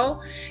do so,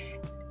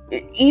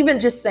 even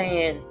just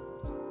saying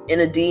in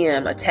a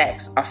DM, a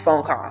text, a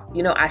phone call,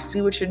 I see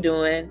what you're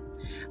doing.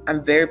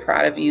 I'm very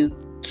proud of you.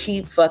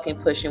 Keep fucking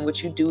pushing.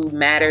 What you do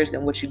matters,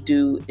 and what you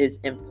do is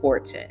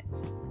important.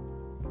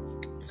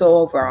 So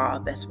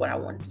overall, that's what I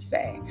wanted to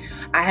say.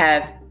 I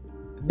have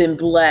been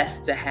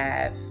blessed to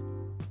have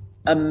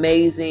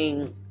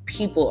amazing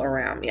people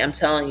around me. I'm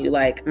telling you,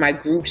 like, my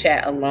group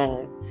chat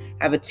alone,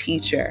 I have a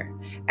teacher.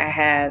 I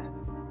have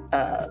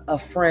a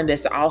friend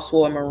that's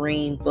also a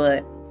Marine,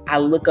 but I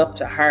look up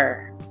to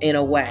her in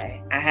a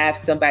way. I have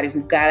somebody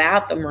who got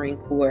out the Marine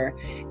Corps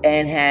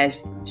and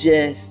has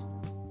just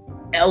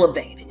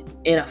elevated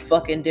in a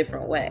fucking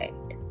different way.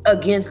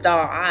 Against all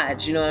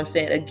odds, you know what I'm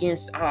saying?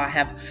 Against all. I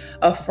have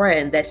a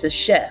friend that's a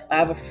chef. I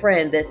have a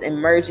friend that's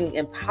emerging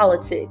in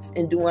politics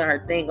and doing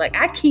her thing. Like,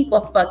 I keep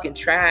a fucking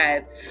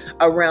tribe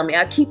around me.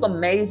 I keep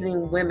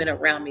amazing women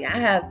around me. I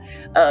have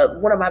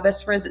one of my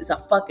best friends is a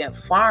fucking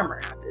farmer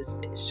out this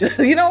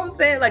bitch. You know what I'm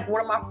saying? Like, one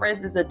of my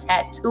friends is a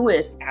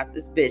tattooist out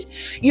this bitch.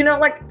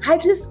 Like,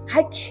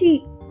 I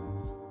keep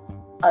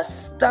a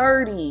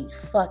sturdy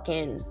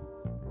fucking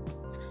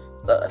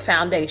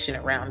foundation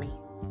around me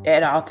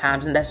at all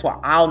times. And that's why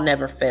I'll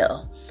never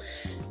fail,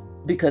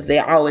 because they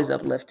always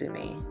uplifted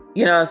me.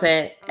 You know what I'm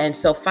saying? And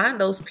so find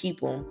those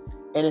people,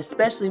 and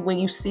especially when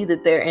you see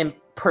that they're in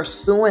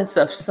pursuance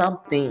of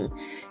something,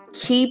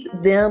 keep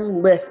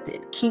them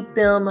lifted. Keep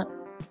them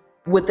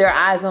with their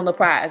eyes on the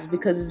prize,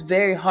 because it's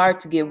very hard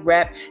to get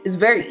wrapped. It's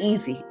very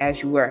easy,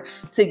 as you were,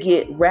 to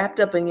get wrapped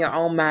up in your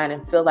own mind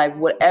and feel like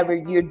whatever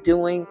you're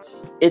doing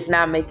is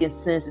not making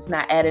sense. It's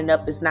not adding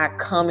up. It's not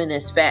coming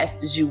as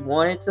fast as you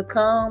want it to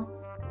come.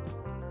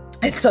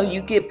 And so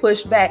you get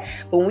pushed back.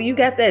 But when you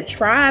got that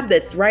tribe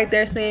that's right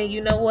there saying,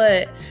 you know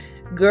what,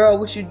 girl,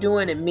 what you're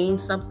doing, it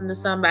means something to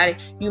somebody.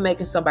 You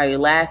making somebody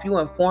laugh. You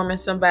informing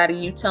somebody.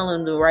 You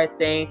telling them the right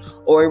thing.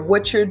 Or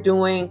what you're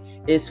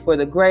doing is for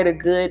the greater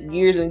good.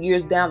 Years and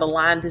years down the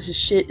line, this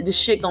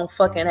shit gonna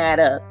fucking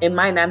add up. It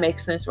might not make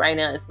sense right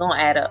now. It's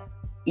gonna add up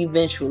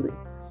eventually.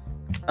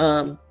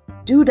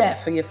 Do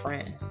that for your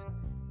friends.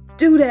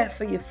 Do that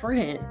for your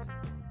friends.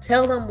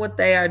 Tell them what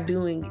they are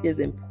doing is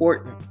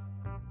important.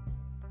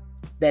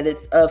 That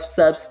it's of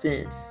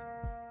substance.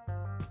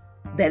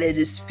 That it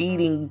is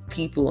feeding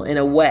people in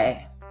a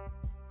way.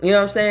 You know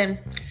what I'm saying?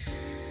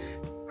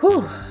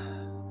 Whew.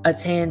 A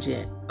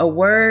tangent. A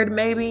word,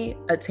 maybe.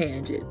 A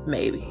tangent,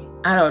 maybe.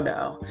 I don't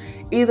know.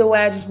 Either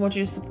way, I just want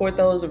you to support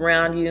those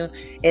around you.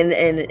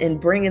 And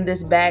bringing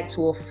this back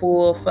to a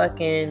full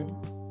fucking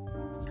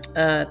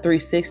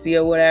 360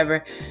 or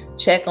whatever.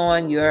 Check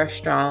on your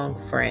strong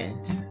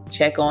friends.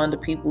 Check on the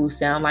people who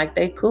sound like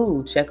they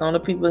cool. Check on the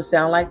people who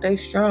sound like they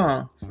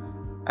strong.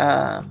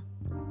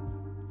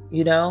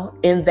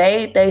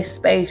 Invade their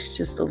space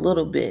just a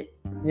little bit.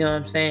 You know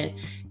what I'm saying?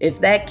 If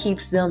that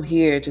keeps them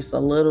here just a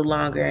little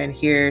longer and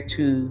here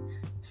to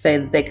say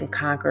that they can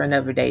conquer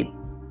another day,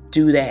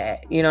 do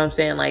that. You know what I'm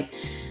saying? Like,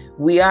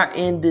 we are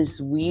in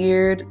this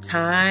weird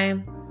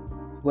time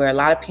where a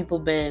lot of people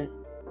where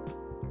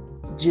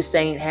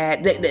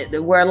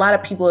a lot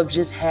of people have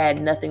just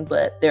had nothing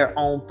but their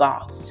own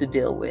thoughts to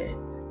deal with.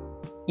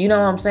 You know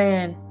what I'm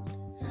saying?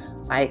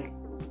 Like,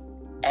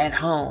 at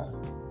home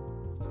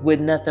with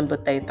nothing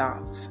but their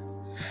thoughts.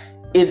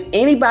 If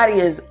anybody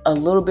is a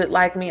little bit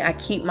like me, I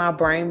keep my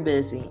brain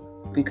busy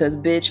because,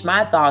 bitch,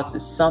 my thoughts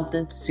is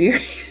something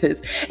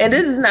serious. And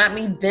this is not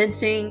me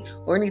venting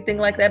or anything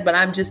like that, but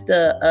I'm just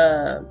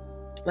I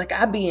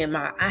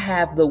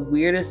have the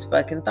weirdest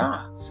fucking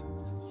thoughts.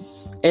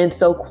 And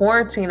so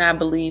quarantine, I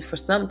believe, for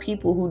some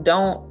people who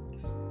don't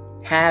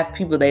have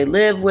people they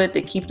live with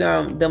that keep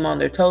them on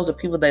their toes, or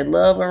people they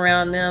love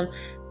around them,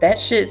 that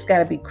shit's got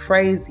to be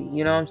crazy.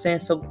 You know what I'm saying?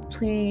 So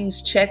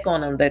please check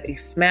on them, that they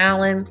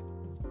smiling.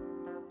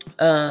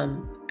 I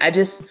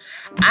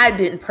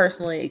didn't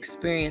personally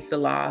experience the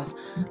loss,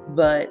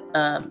 but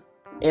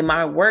in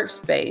my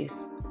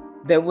workspace,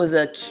 there was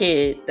a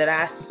kid that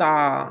I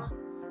saw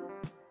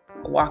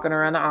walking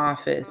around the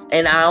office,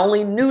 and I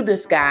only knew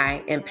this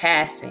guy in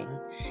passing.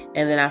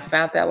 And then I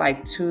found out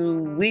like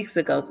 2 weeks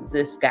ago that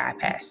this guy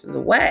passes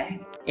away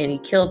and he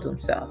killed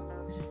himself.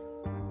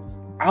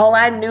 All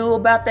I knew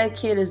about that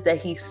kid is that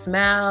he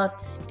smiled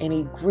and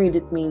he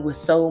greeted me with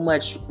so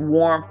much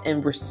warmth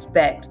and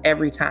respect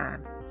every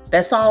time.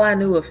 That's all I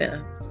knew of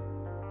him.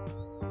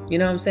 You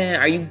know what I'm saying?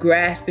 Are you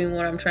grasping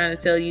what I'm trying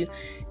to tell you?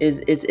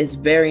 It's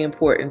very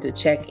important to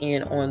check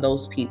in on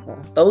those people,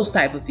 those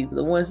type of people,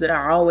 the ones that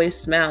are always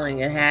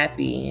smiling and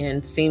happy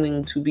and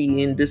seeming to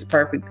be in this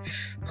perfect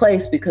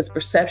place, because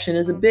perception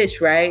is a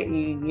bitch, right?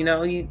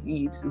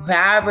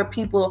 However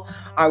people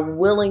are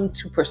willing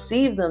to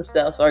perceive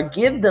themselves or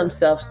give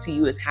themselves to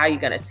you is how you're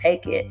going to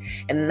take it.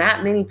 And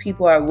not many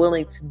people are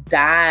willing to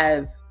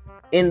dive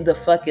in the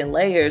fucking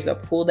layers or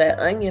pull that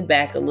onion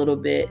back a little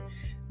bit.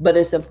 But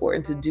it's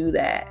important to do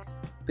that,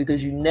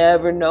 because you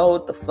never know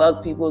what the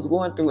fuck people is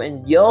going through.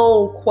 And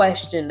your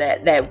question,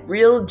 that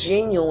real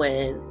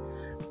genuine,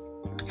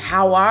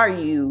 how are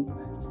you,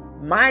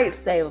 might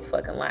save a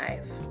fucking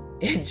life.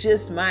 It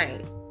just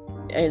might.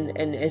 And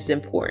it's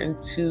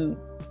important to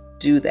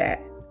do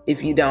that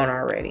if you don't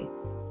already.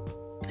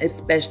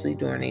 Especially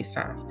during these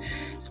times.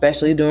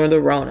 Especially during the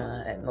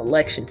Rona and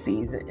election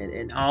season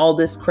and all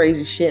this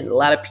crazy shit. A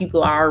lot of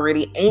people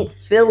already ain't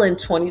feeling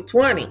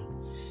 2020.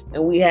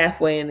 And we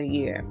halfway in the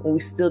year. And we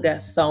still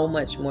got so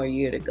much more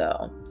year to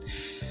go.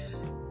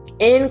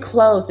 In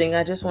closing,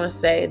 I just want to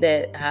say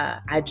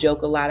that I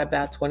joke a lot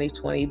about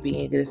 2020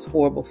 being this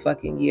horrible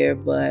fucking year,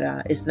 but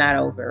it's not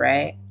over,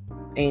 right?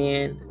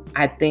 And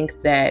I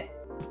think that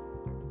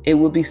it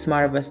would be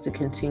smart of us to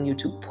continue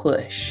to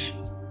push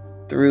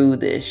through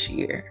this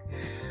year.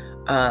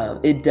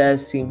 It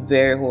does seem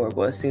very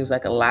horrible. It seems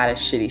like a lot of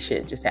shitty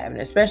shit just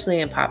happening, especially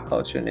in pop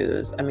culture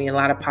news. I mean, a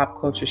lot of pop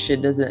culture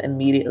shit doesn't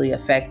immediately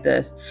affect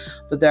us,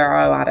 but there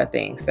are a lot of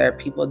things. There are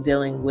people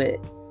dealing with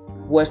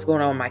what's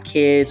going on with my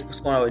kids,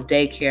 what's going on with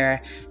daycare,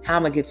 how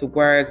I'm gonna get to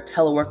work,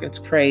 teleworking's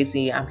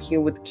crazy, I'm here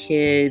with the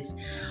kids,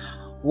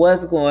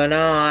 what's going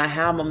on,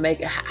 how I'm gonna make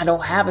it. I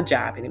don't have a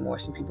job anymore.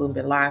 Some people have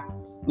been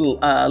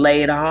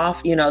laid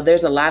off.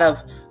 There's a lot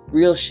of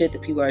real shit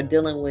that people are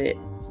dealing with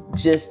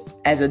just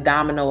as a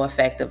domino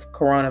effect of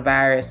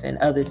coronavirus and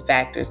other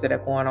factors that are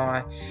going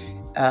on.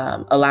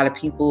 A lot of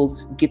people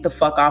get the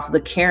fuck off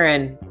the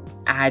Karen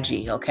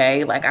IG,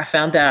 okay? Like, I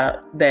found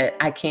out that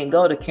I can't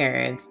go to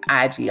Karen's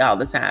IG all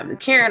the time. The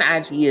Karen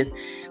IG is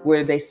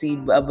where they see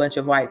a bunch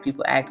of white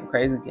people acting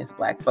crazy against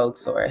black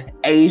folks or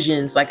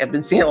Asians. Like, I've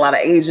been seeing a lot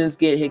of Asians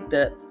get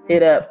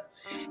hit up.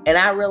 And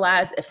I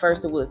realized at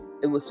first it was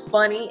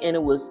funny, and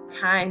it was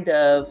kind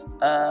of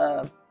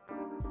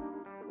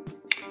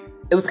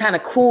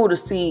cool to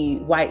see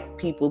white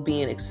people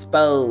being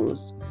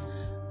exposed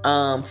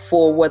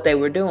for what they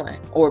were doing,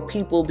 or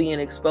people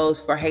being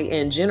exposed for hate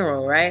in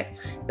general, right?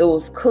 It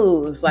was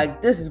cool. It's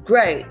like, this is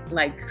great.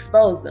 Like,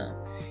 expose them.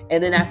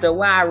 And then after a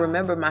while, I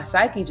remember my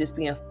psyche just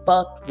being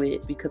fucked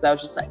with, because I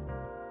was just like,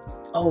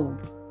 oh,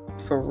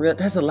 for real,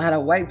 there's a lot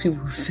of white people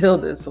who feel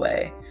this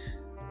way.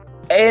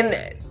 And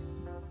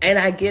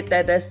I get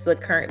that that's the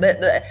current,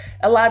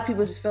 a lot of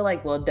people just feel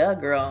like, well, duh,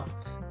 girl.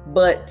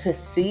 But to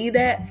see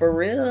that for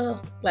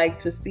real, like,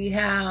 to see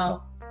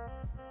how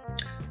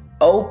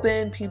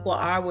open people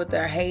are with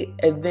their hate,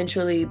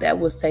 eventually that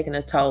was taking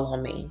a toll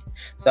on me.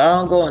 So I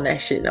don't go on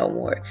that shit no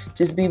more.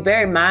 Just be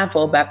very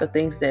mindful about the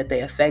things that they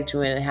affect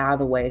you and how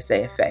the ways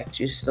they affect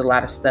you. Just a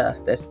lot of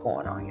stuff that's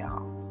going on,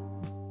 y'all.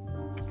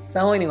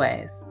 So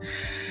anyways,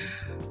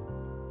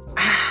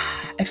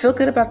 I feel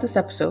good about this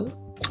episode.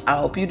 I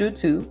hope you do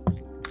too.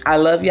 I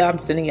love y'all. I'm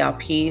sending y'all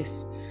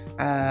peace.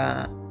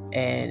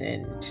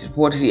 And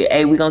what is it?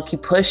 Hey, we're gonna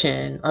keep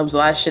pushing. There was a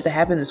lot of shit that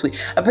happened this week.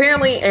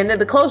 Apparently, and then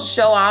the close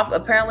show off,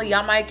 apparently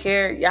y'all might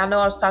care. Y'all know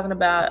I was talking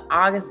about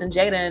August and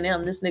Jada and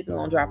them. This nigga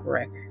gonna drop a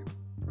record.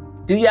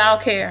 Do y'all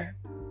care?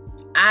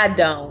 I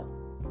don't.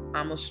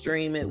 I'm gonna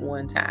stream it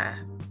one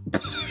time.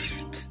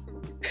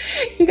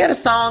 He got a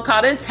song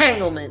called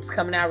Entanglements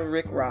coming out with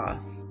Rick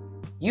Ross.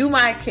 You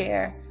might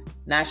care.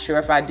 Not sure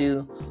if I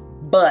do.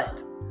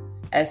 But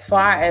as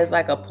far as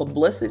like a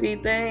publicity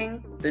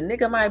thing, the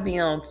nigga might be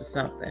on to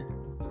something.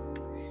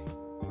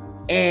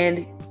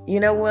 And you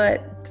know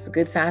what? It's a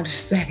good time to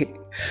say.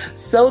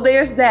 So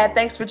there's that.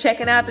 Thanks for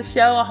checking out the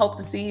show. I hope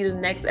to see you in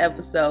the next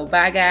episode.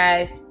 Bye,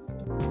 guys.